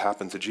how this would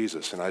happen to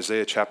Jesus. In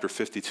Isaiah chapter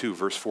 52,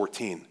 verse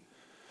 14,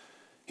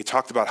 he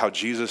talked about how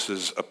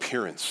Jesus'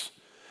 appearance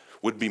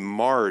would be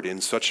marred in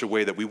such a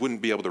way that we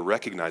wouldn't be able to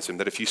recognize him.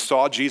 That if you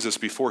saw Jesus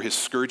before his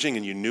scourging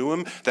and you knew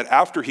him, that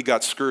after he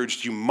got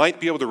scourged, you might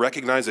be able to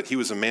recognize that he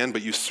was a man,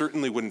 but you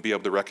certainly wouldn't be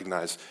able to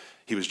recognize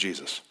he was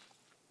Jesus.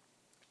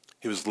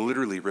 He was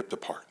literally ripped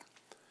apart.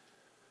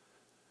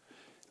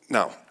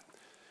 Now,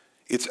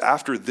 it's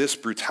after this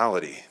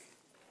brutality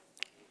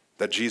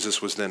that Jesus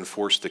was then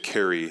forced to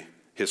carry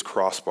his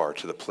crossbar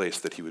to the place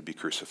that he would be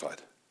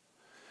crucified.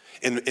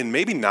 And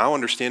maybe now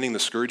understanding the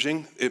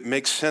scourging, it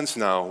makes sense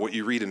now what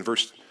you read in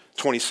verse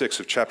 26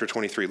 of chapter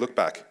 23. Look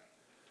back.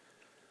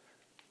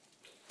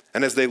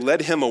 And as they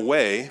led him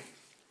away,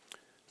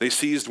 they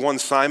seized one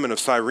Simon of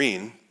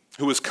Cyrene,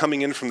 who was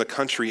coming in from the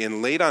country,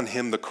 and laid on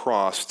him the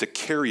cross to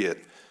carry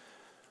it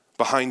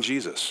behind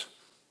Jesus.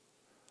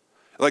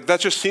 Like, that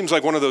just seems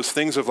like one of those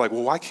things of like,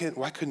 well, why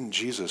couldn't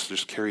Jesus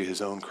just carry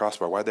his own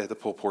crossbar? Why'd they have to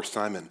pull poor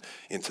Simon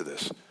into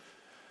this?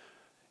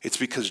 It's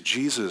because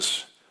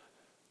Jesus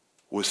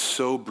was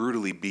so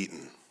brutally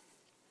beaten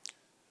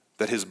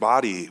that his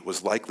body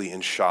was likely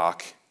in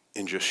shock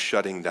and just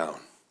shutting down,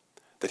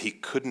 that he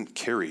couldn't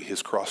carry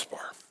his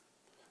crossbar.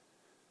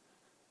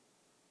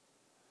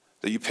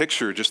 That you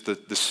picture just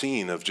the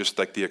scene of just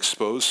like the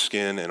exposed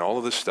skin and all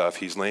of this stuff.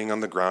 He's laying on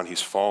the ground, he's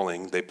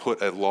falling. They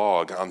put a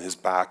log on his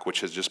back,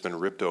 which has just been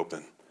ripped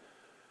open.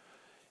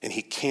 And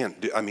he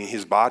can't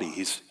his body,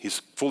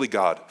 he's fully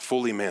God,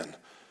 fully man.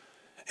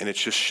 And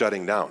it's just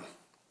shutting down.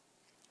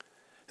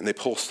 And they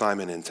pull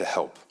Simon in to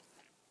help.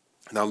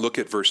 Now look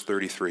at verse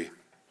 33.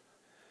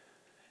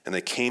 And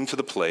they came to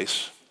the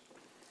place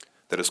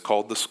that is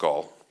called the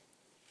Skull,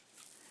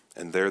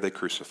 and there they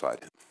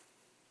crucified him.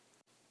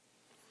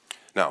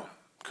 Now,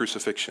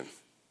 crucifixion,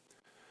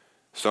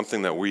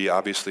 something that we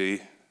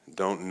obviously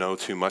don't know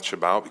too much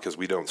about because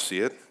we don't see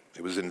it.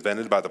 It was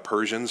invented by the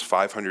Persians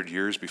 500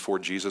 years before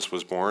Jesus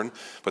was born,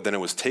 but then it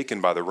was taken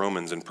by the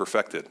Romans and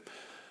perfected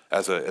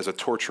as a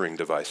torturing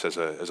device, as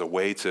a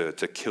way to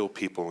kill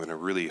people in a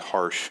really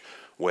harsh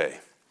way.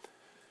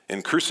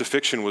 And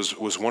crucifixion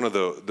was one of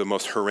the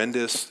most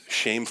horrendous,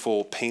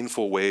 shameful,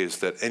 painful ways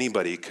that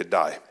anybody could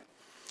die.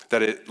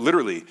 That it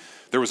literally,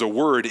 there was a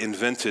word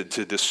invented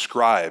to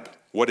describe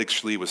what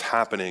actually was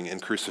happening in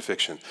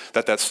crucifixion.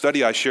 That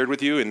study I shared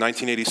with you in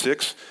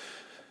 1986,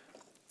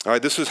 all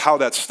right, this is how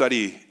that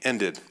study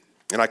ended.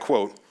 And I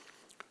quote,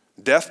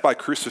 "Death by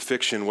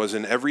crucifixion was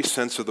in every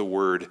sense of the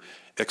word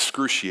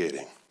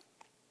excruciating."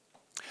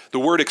 The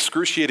word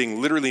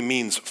excruciating literally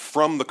means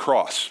from the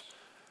cross.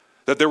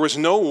 That there was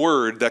no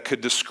word that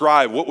could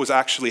describe what was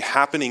actually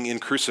happening in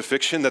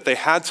crucifixion, that they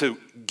had to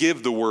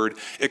give the word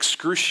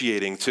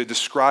excruciating to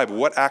describe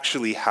what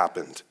actually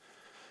happened.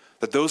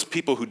 That those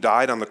people who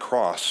died on the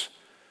cross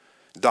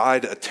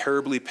died a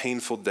terribly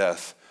painful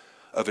death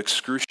of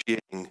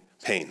excruciating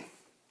pain.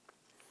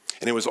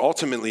 And it was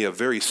ultimately a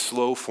very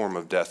slow form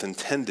of death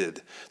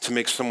intended to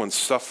make someone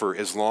suffer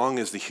as long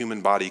as the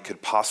human body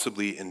could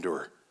possibly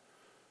endure.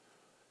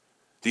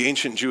 The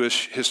ancient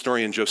Jewish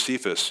historian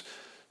Josephus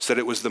said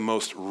it was the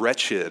most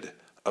wretched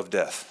of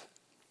death.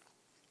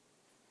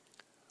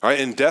 All right,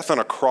 and death on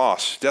a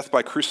cross, death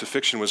by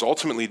crucifixion, was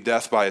ultimately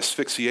death by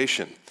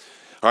asphyxiation.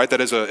 All right,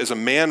 that as a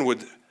man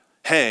would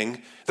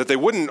hang, that they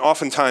wouldn't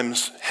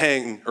oftentimes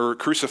hang or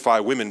crucify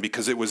women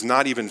because it was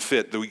not even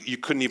fit. You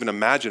couldn't even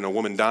imagine a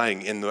woman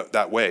dying in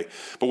that way.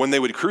 But when they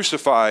would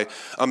crucify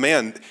a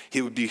man,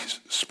 he would be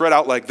spread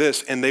out like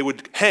this, and they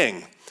would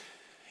hang.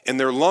 And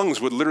their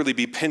lungs would literally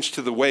be pinched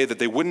to the way that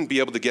they wouldn't be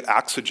able to get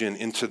oxygen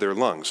into their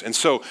lungs. And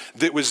so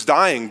it was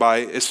dying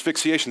by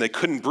asphyxiation. They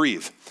couldn't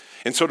breathe.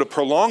 And so to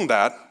prolong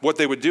that, what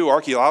they would do,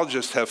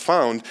 archaeologists have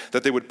found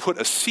that they would put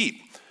a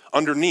seat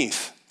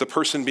underneath the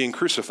person being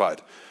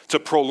crucified to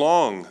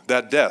prolong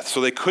that death.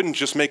 So they couldn't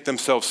just make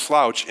themselves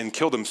slouch and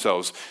kill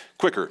themselves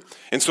quicker.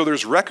 And so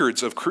there's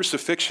records of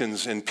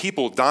crucifixions and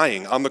people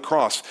dying on the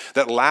cross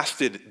that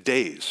lasted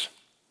days.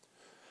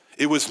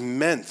 It was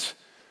meant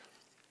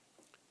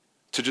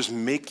to just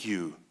make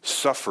you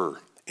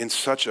suffer in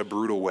such a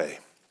brutal way.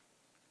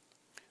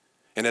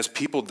 And as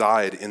people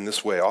died in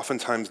this way,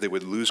 oftentimes they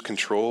would lose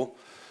control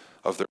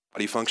of their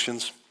body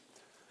functions.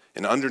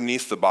 And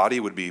underneath the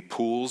body would be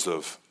pools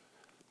of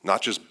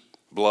not just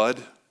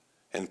blood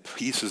and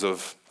pieces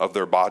of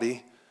their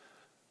body,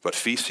 but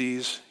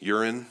feces,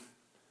 urine.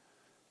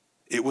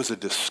 It was a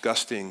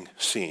disgusting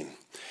scene.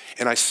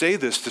 And I say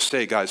this to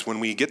say, guys, when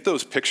we get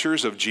those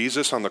pictures of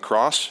Jesus on the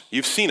cross,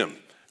 you've seen him.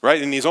 Right?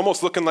 And he's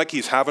almost looking like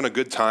he's having a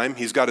good time.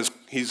 He's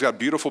got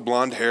beautiful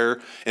blonde hair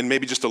and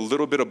maybe just a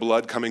little bit of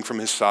blood coming from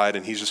his side,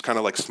 and he's just kind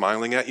of like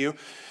smiling at you.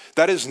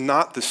 That is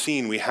not the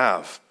scene we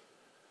have.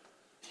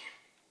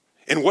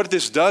 And what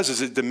this does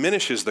is it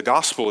diminishes the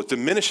gospel. It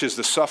diminishes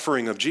the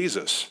suffering of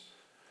Jesus.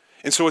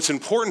 And so it's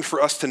important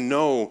for us to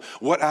know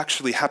what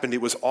actually happened.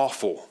 It was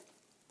awful.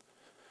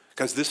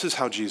 Guys, this is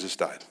how Jesus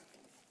died.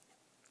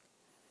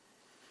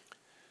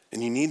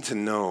 And you need to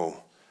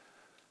know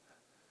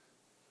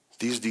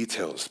these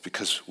details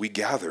because we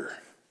gather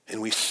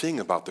and we sing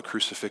about the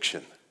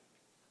crucifixion.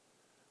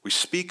 We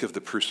speak of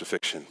the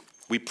crucifixion.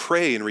 We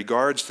pray in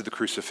regards to the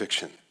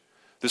crucifixion.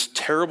 This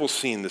terrible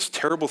scene, this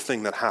terrible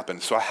thing that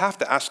happened. So I have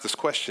to ask this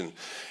question,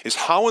 is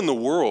how in the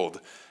world,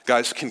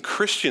 guys, can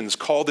Christians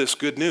call this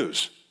good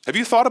news? Have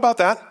you thought about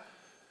that?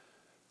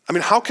 I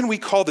mean, how can we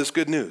call this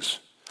good news?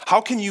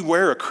 How can you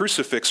wear a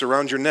crucifix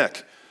around your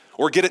neck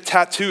or get it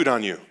tattooed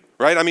on you,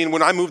 right? I mean,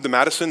 when I moved to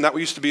Madison, that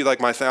used to be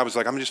like my thing. I was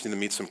like, I'm just need to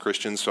meet some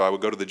Christians. So I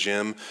would go to the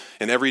gym,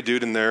 and every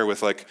dude in there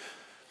with like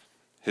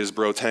his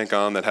bro tank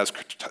on that has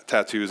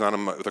tattoos on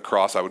him with a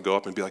cross, I would go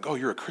up and be like, oh,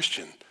 you're a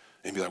Christian.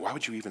 And he'd be like, why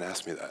would you even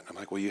ask me that? I'm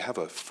like, well, you have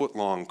a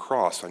foot-long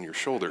cross on your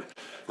shoulder,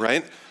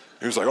 right? And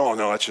he was like, oh,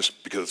 no, that's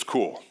just because it's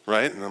cool,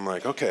 right? And I'm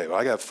like, okay, well,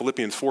 I got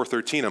Philippians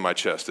 4:13 on my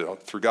chest.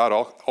 Through God,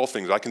 all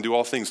things, I can do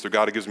all things through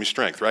God who gives me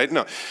strength, right?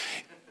 No,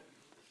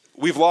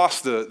 we've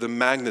lost the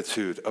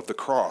magnitude of the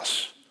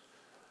cross.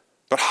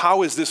 But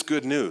how is this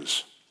good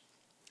news?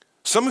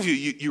 Some of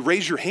you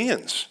raise your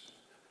hands,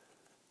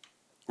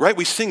 right?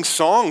 We sing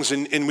songs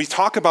and we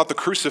talk about the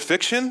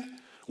crucifixion,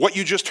 what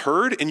you just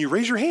heard, and you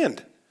raise your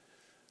hand.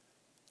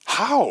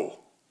 How?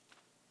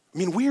 I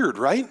mean, weird,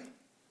 right?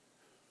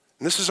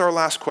 And this is our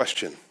last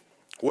question.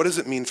 What does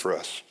it mean for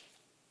us?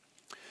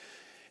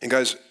 And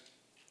guys,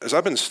 as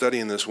I've been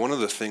studying this, one of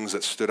the things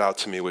that stood out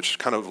to me, which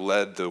kind of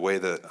led the way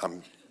that I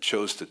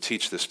chose to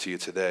teach this to you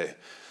today,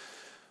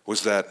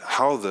 was that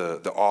how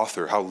the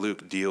author, how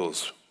Luke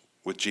deals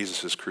with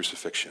Jesus'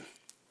 crucifixion.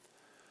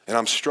 And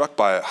I'm struck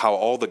by how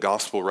all the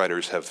gospel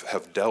writers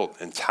have dealt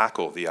and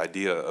tackled the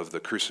idea of the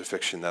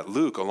crucifixion, that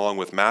Luke, along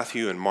with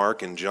Matthew and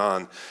Mark and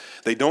John,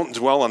 they don't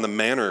dwell on the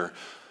manner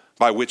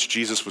by which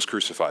Jesus was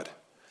crucified.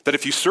 That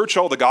if you search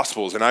all the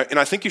gospels, and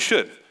I think you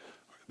should,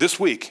 this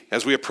week,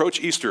 as we approach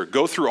Easter,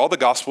 go through all the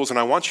gospels, and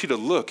I want you to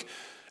look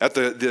at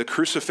the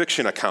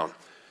crucifixion account.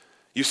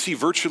 You see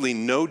virtually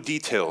no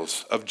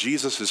details of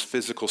Jesus'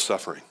 physical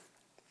suffering.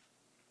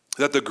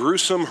 That the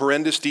gruesome,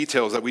 horrendous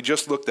details that we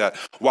just looked at,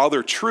 while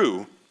they're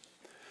true,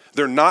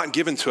 they're not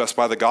given to us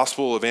by the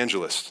gospel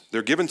evangelists.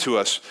 They're given to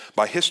us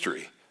by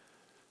history.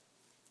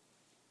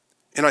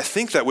 And I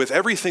think that with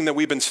everything that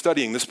we've been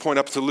studying, this point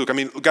up to Luke, I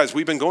mean, guys,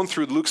 we've been going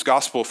through Luke's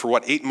gospel for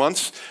 8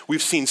 months?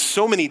 We've seen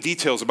so many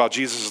details about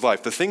Jesus'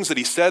 life, the things that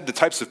he said, the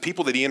types of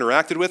people that he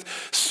interacted with,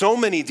 so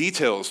many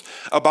details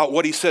about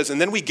what he says. And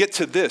then we get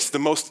to this,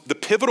 the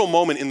pivotal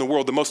moment in the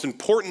world, the most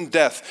important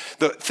death,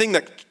 the thing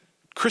that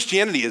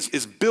Christianity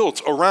is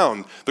built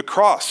around, the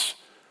cross.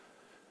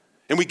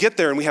 And we get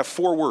there and we have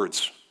 4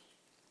 words.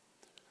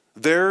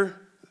 There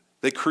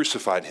they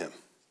crucified him.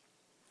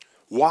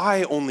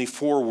 Why only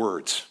 4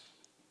 words?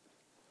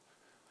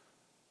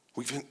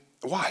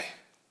 Why?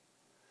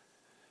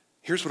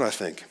 Here's what I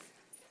think.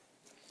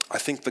 I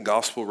think the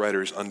gospel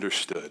writers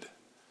understood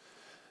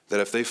that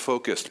if they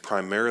focused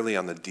primarily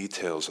on the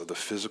details of the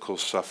physical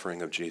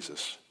suffering of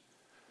Jesus,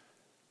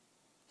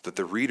 that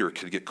the reader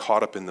could get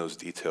caught up in those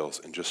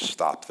details and just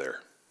stop there.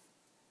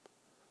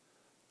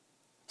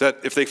 That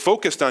if they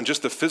focused on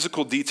just the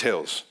physical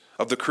details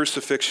of the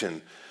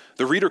crucifixion,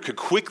 the reader could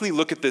quickly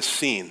look at this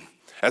scene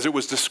as it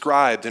was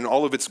described in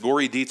all of its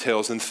gory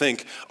details and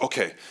think,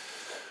 okay,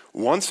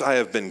 once I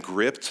have been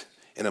gripped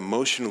and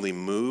emotionally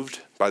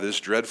moved by this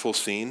dreadful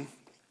scene,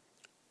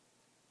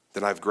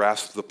 then I've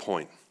grasped the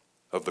point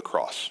of the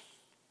cross.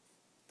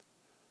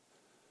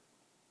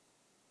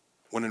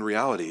 When in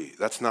reality,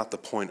 that's not the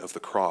point of the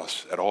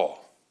cross at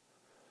all.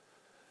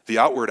 The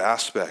outward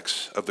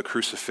aspects of the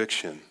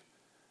crucifixion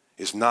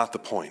is not the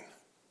point.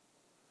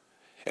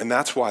 And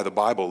that's why the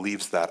Bible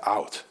leaves that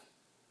out.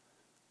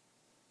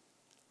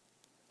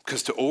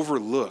 Because to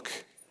overlook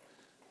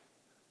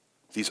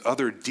these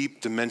other deep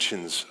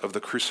dimensions of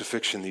the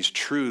crucifixion, these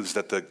truths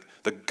that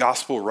the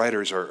gospel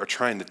writers are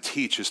trying to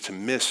teach, is to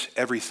miss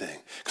everything.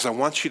 Because I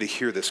want you to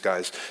hear this,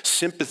 guys.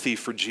 Sympathy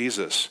for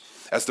Jesus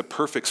as the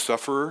perfect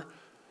sufferer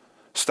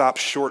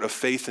stops short of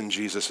faith in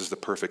Jesus as the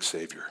perfect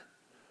Savior.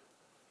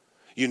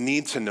 You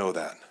need to know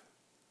that.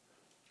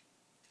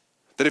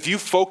 That if you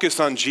focus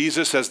on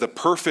Jesus as the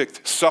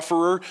perfect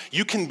sufferer,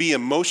 you can be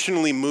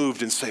emotionally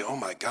moved and say, oh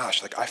my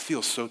gosh, I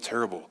feel so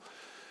terrible.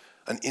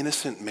 An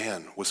innocent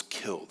man was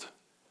killed.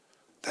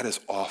 That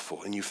is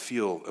awful. And you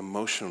feel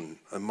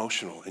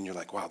emotional, and you're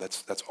like, wow,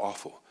 that's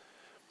awful.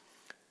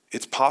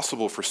 It's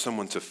possible for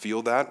someone to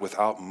feel that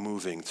without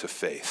moving to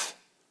faith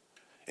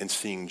and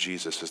seeing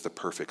Jesus as the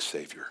perfect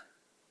Savior,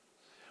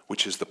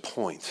 which is the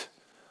point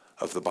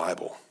of the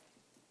Bible.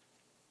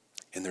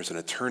 And there's an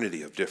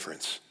eternity of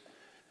difference.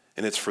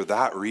 And it's for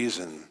that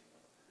reason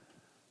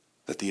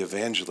that the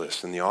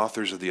evangelists and the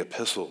authors of the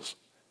epistles,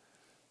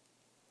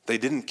 they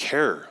didn't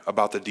care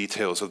about the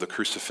details of the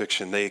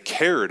crucifixion. They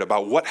cared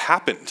about what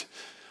happened.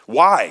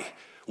 Why?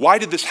 Why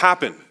did this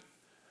happen?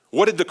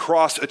 What did the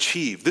cross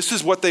achieve? This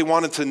is what they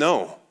wanted to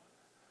know.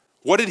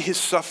 What did his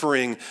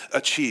suffering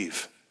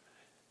achieve?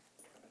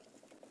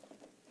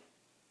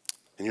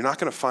 And you're not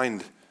going to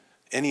find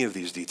any of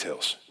these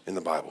details in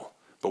the Bible.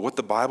 But what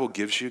the Bible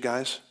gives you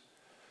guys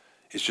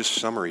is just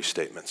summary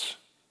statements.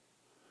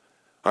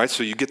 All right,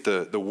 so you get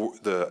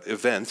the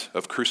event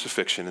of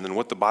crucifixion, and then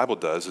what the Bible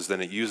does is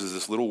then it uses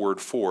this little word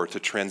 "for" to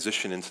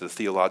transition into the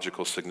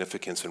theological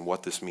significance and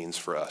what this means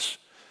for us.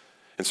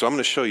 And so I'm going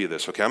to show you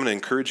this, okay? I'm going to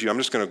encourage you. I'm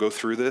just going to go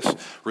through this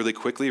really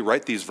quickly.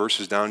 Write these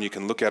verses down. You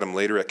can look at them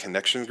later at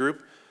Connection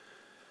Group.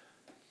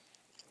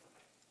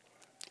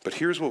 But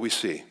here's what we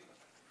see.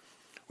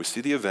 We see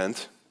the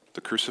event,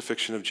 the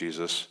crucifixion of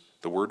Jesus,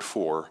 the word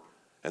 "for,"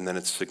 and then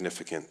its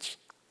significance.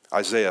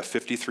 Isaiah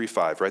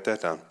 53:5, write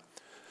that down.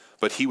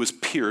 But he was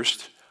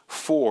pierced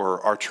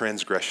for our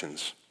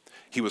transgressions.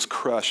 He was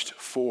crushed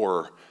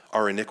for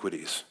our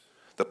iniquities.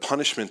 The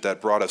punishment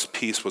that brought us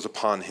peace was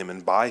upon him,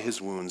 and by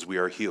his wounds we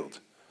are healed.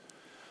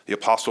 The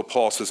Apostle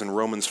Paul says in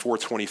Romans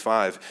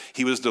 4:25,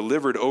 he was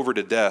delivered over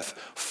to death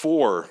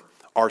for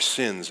our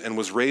sins and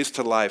was raised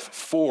to life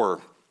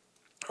for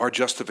our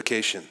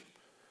justification.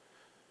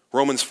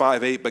 Romans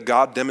 5:8, but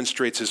God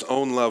demonstrates his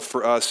own love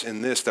for us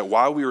in this, that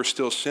while we were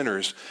still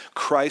sinners,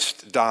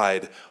 Christ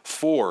died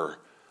for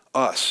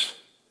us.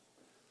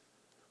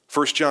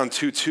 1 John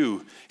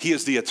 2:2, he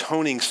is the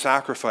atoning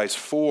sacrifice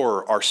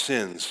for our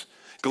sins.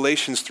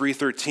 Galatians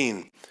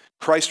 3:13,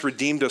 Christ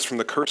redeemed us from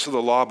the curse of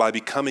the law by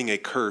becoming a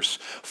curse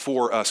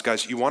for us.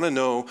 Guys, you want to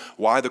know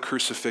why the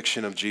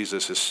crucifixion of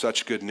Jesus is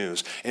such good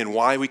news, and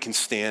why we can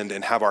stand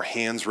and have our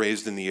hands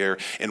raised in the air,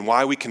 and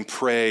why we can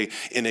pray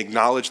and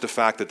acknowledge the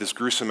fact that this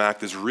gruesome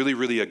act is really,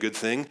 really a good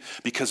thing?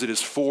 Because it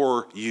is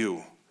for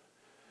you.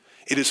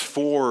 It is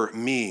for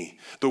me.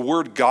 The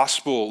word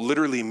gospel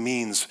literally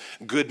means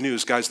good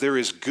news. Guys, there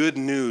is good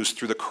news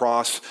through the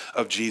cross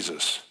of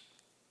Jesus.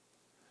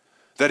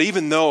 That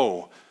even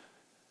though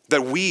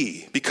that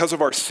we, because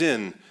of our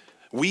sin,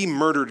 we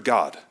murdered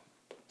God.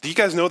 Do you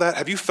guys know that?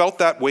 Have you felt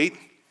that weight?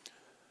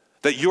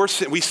 That your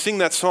sin, we sing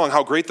that song,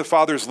 How Great the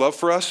Father's Love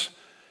for Us,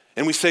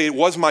 and we say it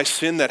was my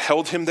sin that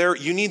held him there.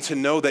 You need to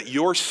know that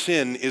your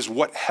sin is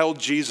what held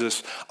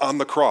Jesus on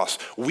the cross.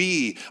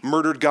 We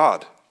murdered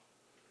God.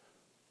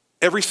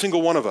 Every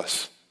single one of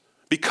us.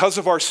 Because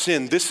of our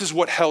sin, this is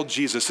what held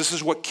Jesus. This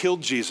is what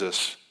killed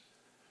Jesus.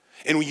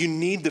 And you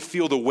need to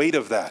feel the weight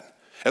of that.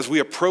 As we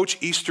approach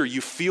Easter,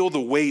 you feel the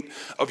weight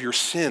of your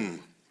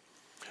sin.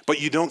 But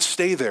you don't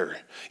stay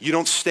there. You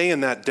don't stay in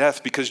that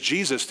death because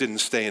Jesus didn't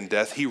stay in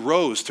death. He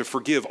rose to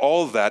forgive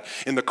all of that.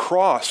 And the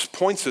cross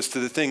points us to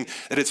the thing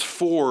that it's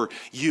for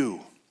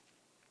you.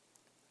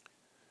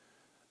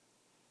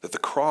 That the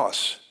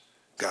cross,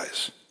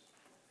 guys,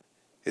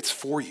 it's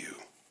for you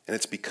and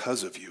it's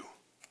because of you.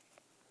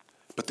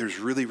 But there's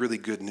really, really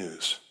good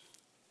news.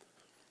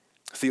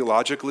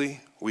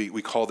 Theologically,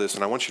 we call this,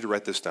 and I want you to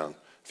write this down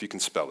if you can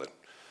spell it,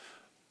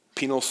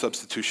 penal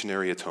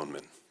substitutionary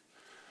atonement.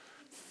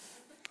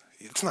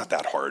 It's not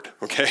that hard,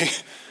 okay?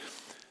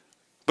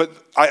 But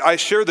I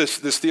share this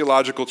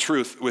theological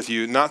truth with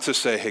you, not to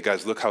say, hey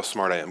guys, look how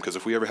smart I am, because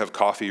if we ever have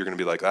coffee, you're going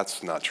to be like,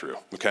 that's not true,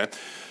 okay?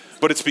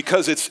 But it's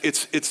because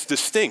it's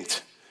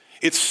distinct.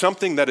 It's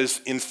something that is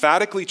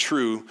emphatically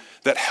true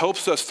that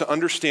helps us to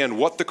understand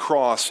what the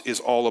cross is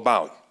all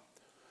about.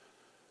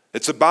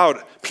 It's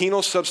about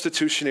penal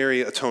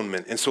substitutionary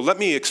atonement. And so let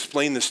me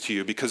explain this to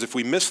you, because if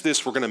we miss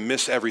this, we're going to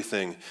miss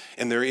everything.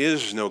 And there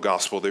is no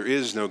gospel. There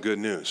is no good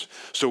news.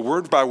 So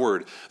word by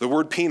word, the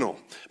word penal,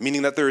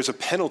 meaning that there is a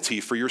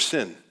penalty for your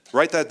sin.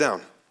 Write that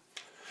down.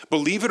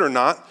 Believe it or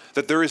not,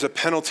 that there is a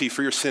penalty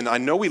for your sin. I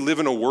know we live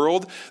in a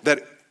world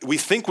that we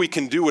think we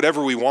can do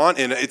whatever we want,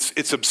 and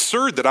it's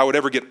absurd that I would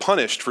ever get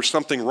punished for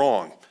something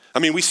wrong. I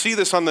mean, we see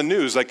this on the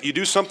news, like you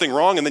do something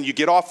wrong and then you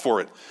get off for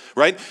it,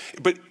 right?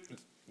 But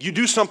you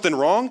do something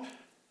wrong,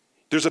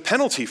 there's a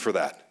penalty for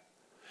that.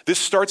 This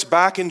starts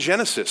back in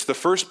Genesis, the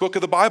first book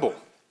of the Bible.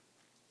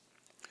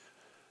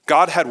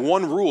 God had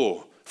one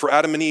rule for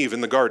Adam and Eve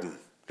in the garden.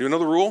 Do you know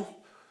the rule?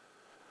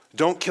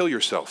 Don't kill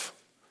yourself.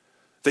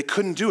 They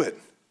couldn't do it.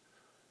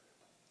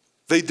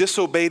 They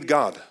disobeyed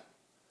God.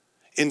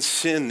 And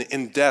sin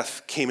and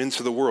death came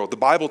into the world. The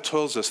Bible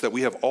tells us that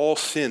we have all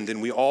sinned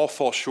and we all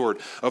fall short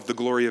of the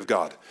glory of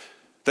God.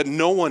 That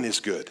no one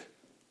is good.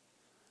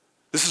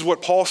 This is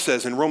what Paul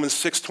says in Romans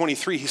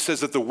 6:23. He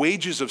says that the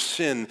wages of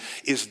sin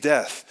is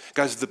death.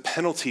 Guys, the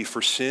penalty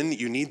for sin,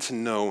 you need to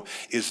know,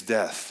 is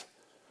death.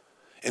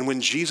 And when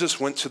Jesus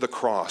went to the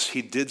cross,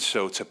 he did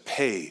so to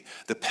pay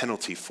the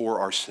penalty for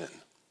our sin.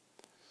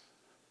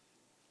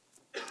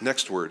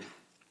 Next word,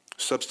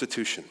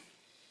 substitution.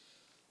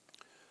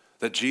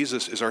 That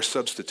Jesus is our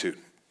substitute.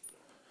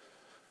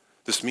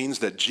 This means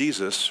that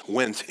Jesus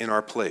went in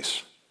our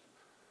place.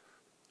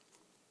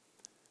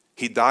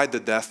 He died the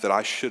death that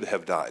I should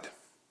have died.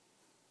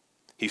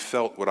 He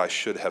felt what I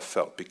should have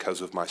felt because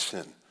of my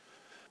sin.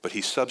 But he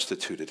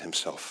substituted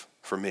himself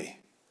for me.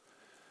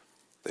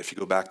 If you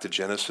go back to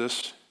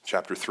Genesis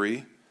chapter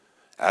 3,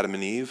 Adam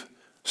and Eve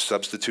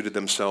substituted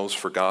themselves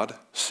for God.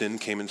 Sin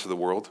came into the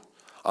world.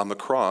 On the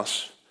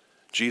cross,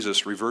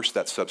 Jesus reversed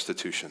that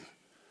substitution,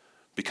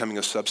 becoming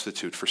a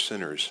substitute for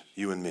sinners,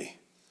 you and me.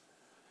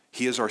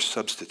 He is our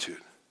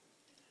substitute.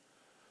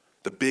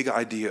 The big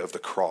idea of the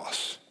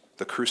cross,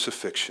 the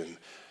crucifixion,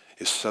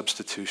 is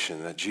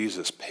substitution, that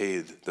Jesus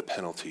paid the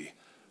penalty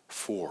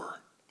for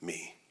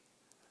me.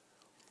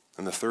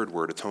 And the third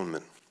word,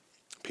 atonement.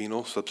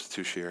 Penal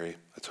substitutionary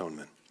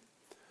atonement.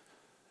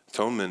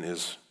 Atonement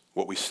is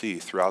what we see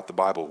throughout the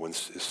Bible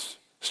as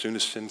soon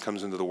as sin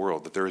comes into the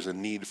world, that there is a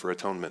need for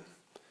atonement.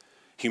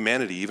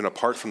 Humanity, even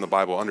apart from the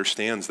Bible,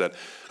 understands that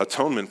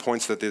atonement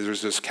points that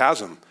there's this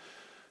chasm,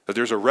 that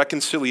there's a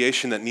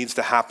reconciliation that needs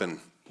to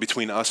happen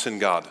between us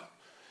and God.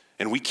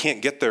 And we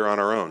can't get there on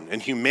our own.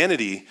 And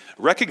humanity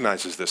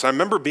recognizes this. I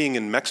remember being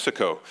in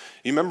Mexico.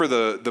 You remember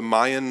the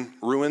Mayan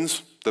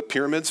ruins, the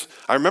pyramids?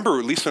 I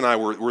remember Lisa and I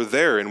were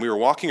there, and we were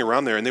walking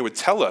around there, and they would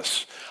tell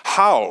us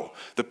how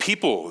the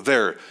people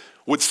there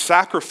would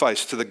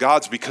sacrifice to the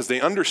gods because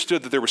they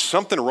understood that there was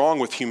something wrong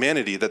with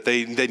humanity, that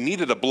they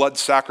needed a blood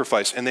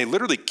sacrifice, and they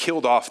literally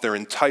killed off their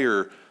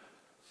entire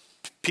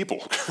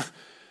people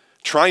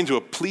trying to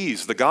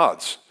please the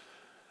gods.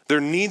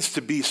 There needs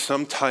to be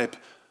some type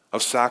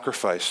of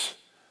sacrifice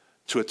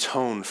to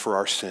atone for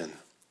our sin.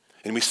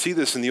 And we see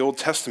this in the Old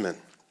Testament.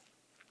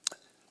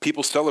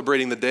 People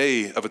celebrating the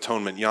Day of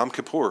Atonement, Yom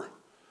Kippur.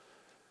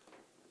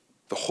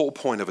 The whole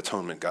point of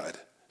atonement,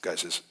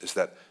 guys, is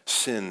that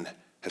sin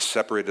has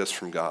separated us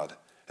from God,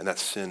 and that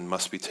sin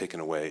must be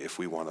taken away if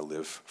we want to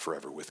live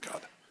forever with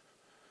God.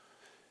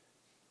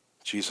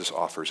 Jesus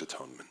offers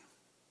atonement.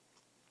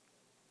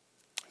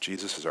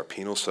 Jesus is our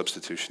penal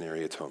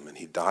substitutionary atonement.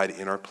 He died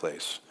in our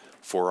place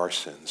for our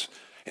sins,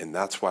 and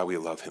that's why we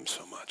love him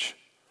so much.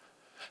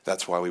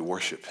 That's why we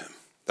worship him.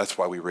 That's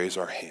why we raise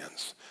our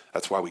hands.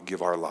 That's why we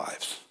give our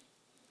lives.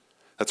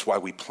 That's why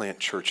we plant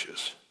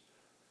churches.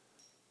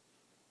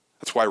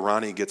 That's why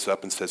Ronnie gets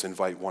up and says,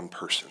 invite one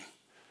person.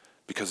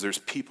 Because there's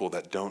people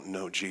that don't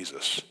know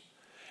Jesus,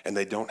 and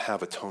they don't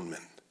have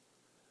atonement.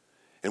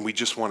 And we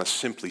just want to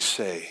simply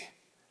say,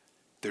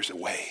 there's a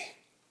way.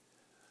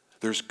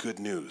 There's good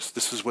news.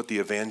 This is what the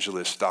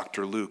evangelist,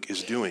 Dr. Luke,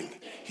 is doing.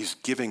 He's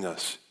giving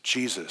us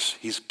Jesus.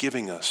 He's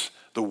giving us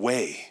the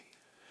way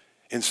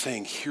and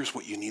saying, here's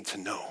what you need to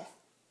know.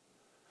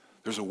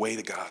 There's a way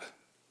to God.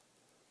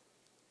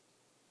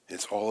 And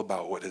it's all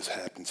about what has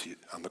happened to you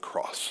on the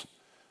cross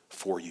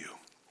for you.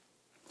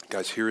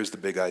 Guys, here is the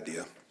big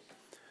idea.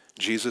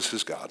 Jesus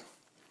is God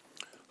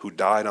who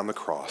died on the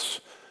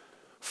cross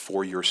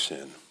for your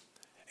sin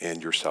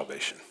and your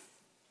salvation.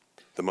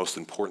 The most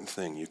important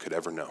thing you could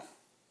ever know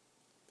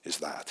is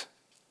that.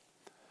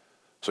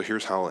 So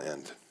here's how I'll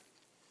end.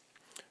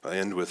 I'll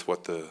end with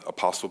what the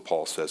Apostle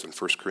Paul says in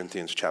 1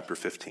 Corinthians chapter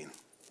 15.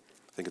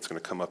 I think it's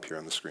going to come up here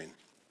on the screen.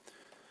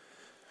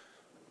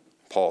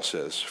 Paul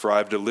says, "For I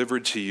have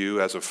delivered to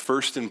you as of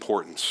first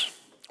importance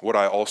what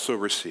I also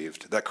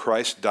received, that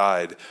Christ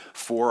died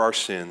for our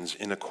sins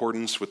in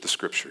accordance with the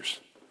Scriptures."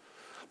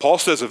 Paul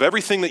says of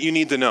everything that you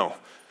need to know,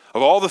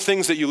 of all the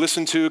things that you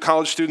listen to,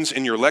 college students,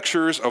 in your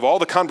lectures, of all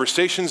the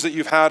conversations that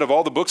you've had, of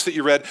all the books that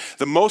you read,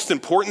 the most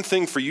important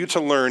thing for you to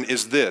learn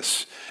is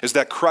this, is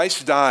that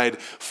Christ died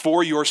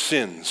for your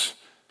sins.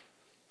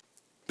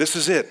 This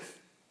is it.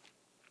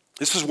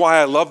 This is why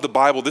I love the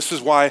Bible. This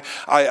is why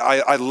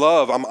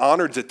I'm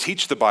honored to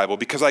teach the Bible,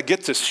 because I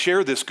get to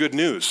share this good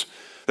news,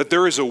 that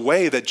there is a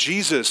way that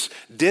Jesus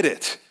did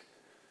it.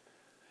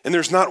 And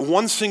there's not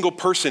one single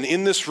person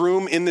in this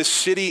room, in this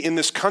city, in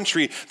this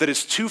country that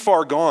is too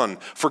far gone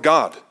for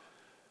God.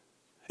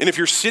 And if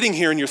you're sitting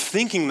here and you're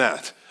thinking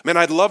that, man,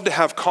 I'd love to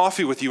have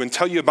coffee with you and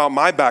tell you about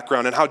my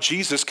background and how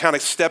Jesus kind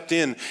of stepped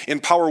in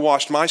and power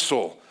washed my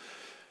soul.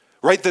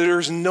 Right? That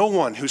there's no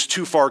one who's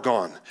too far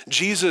gone.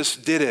 Jesus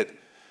did it.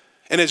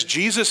 And as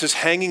Jesus is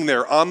hanging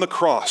there on the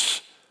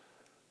cross,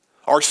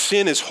 our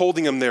sin is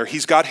holding him there.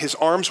 He's got his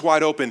arms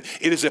wide open.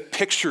 It is a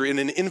picture and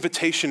an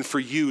invitation for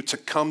you to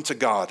come to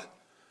God.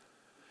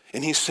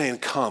 And he's saying,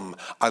 come,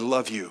 I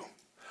love you.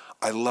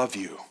 I love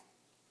you.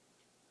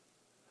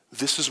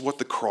 This is what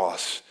the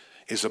cross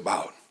is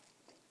about.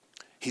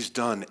 He's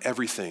done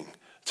everything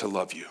to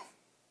love you.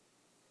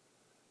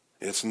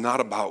 And it's not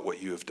about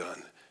what you have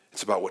done.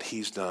 It's about what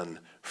he's done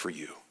for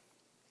you.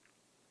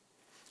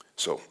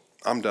 So,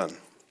 I'm done.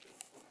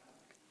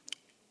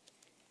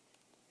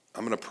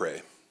 I'm going to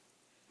pray.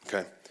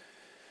 Okay?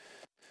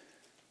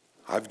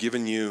 I'm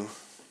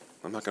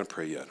not going to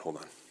pray yet. Hold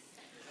on.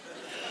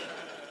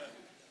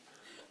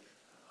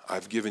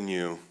 I've given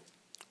you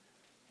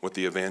what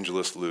the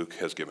evangelist Luke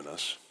has given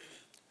us.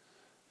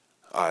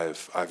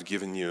 I've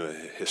given you a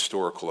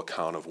historical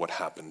account of what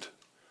happened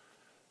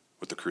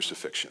with the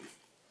crucifixion.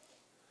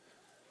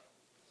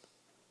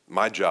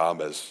 One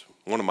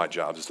of my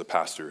jobs as the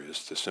pastor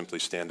is to simply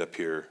stand up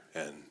here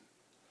and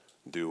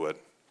do what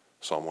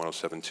Psalm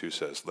 107:2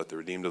 says, let the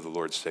redeemed of the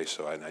Lord say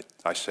so. And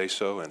I say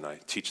so, and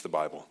I teach the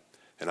Bible,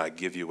 and I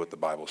give you what the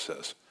Bible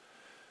says.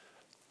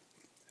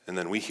 And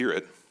then we hear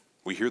it.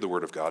 We hear the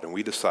word of God, and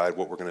we decide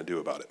what we're going to do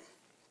about it.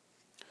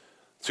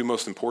 Two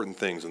most important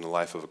things in the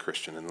life of a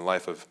Christian, in the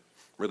life of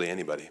really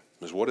anybody,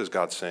 is what is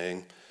God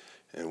saying,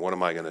 and what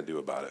am I going to do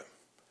about it?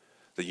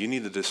 That you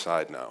need to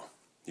decide now.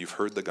 You've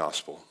heard the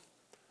gospel.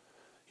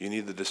 You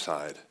need to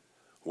decide,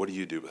 what do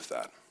you do with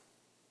that?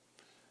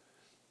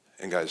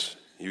 And guys,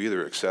 you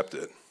either accept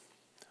it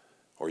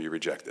or you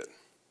reject it.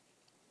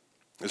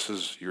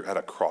 You're at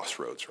a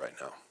crossroads right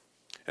now.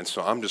 And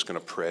so I'm just going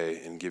to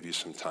pray and give you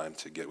some time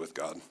to get with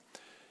God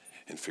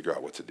and figure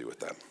out what to do with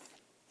that.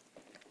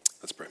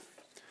 Let's pray.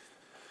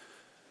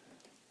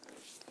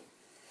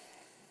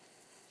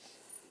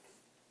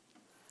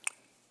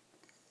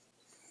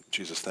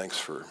 Jesus, thanks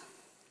for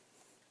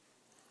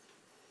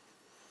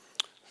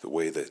the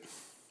way that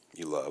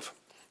you love.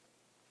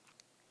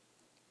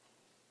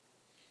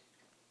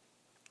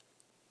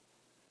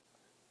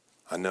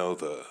 I know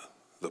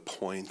the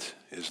point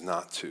is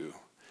not to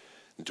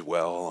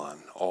dwell on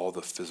all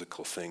the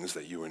physical things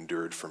that you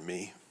endured for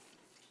me,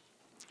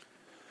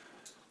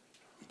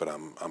 but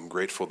I'm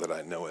grateful that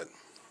I know it,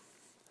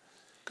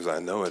 because I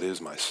know it is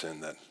my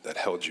sin that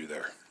held you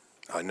there.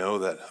 I know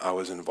that I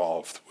was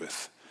involved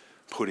with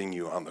putting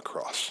you on the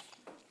cross,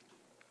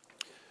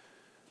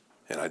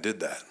 and I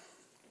did that.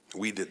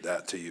 We did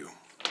that to you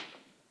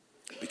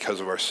because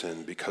of our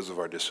sin, because of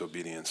our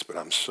disobedience, but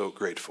I'm so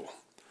grateful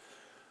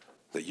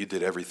that you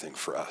did everything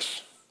for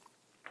us.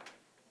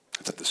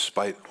 That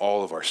despite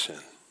all of our sin,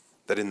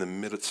 that in the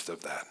midst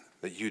of that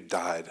you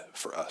died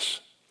for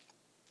us.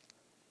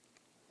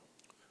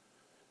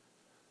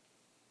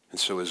 And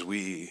so as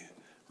we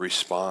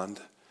respond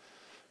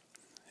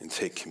and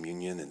take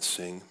communion and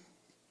sing,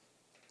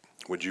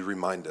 would you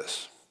remind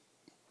us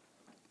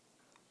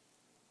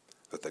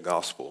that the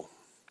gospel,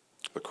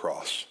 the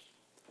cross,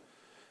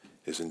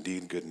 is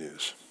indeed good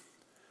news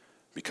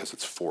because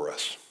it's for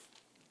us.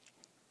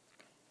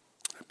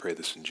 I pray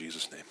this in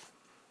Jesus' name.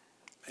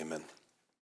 Amen.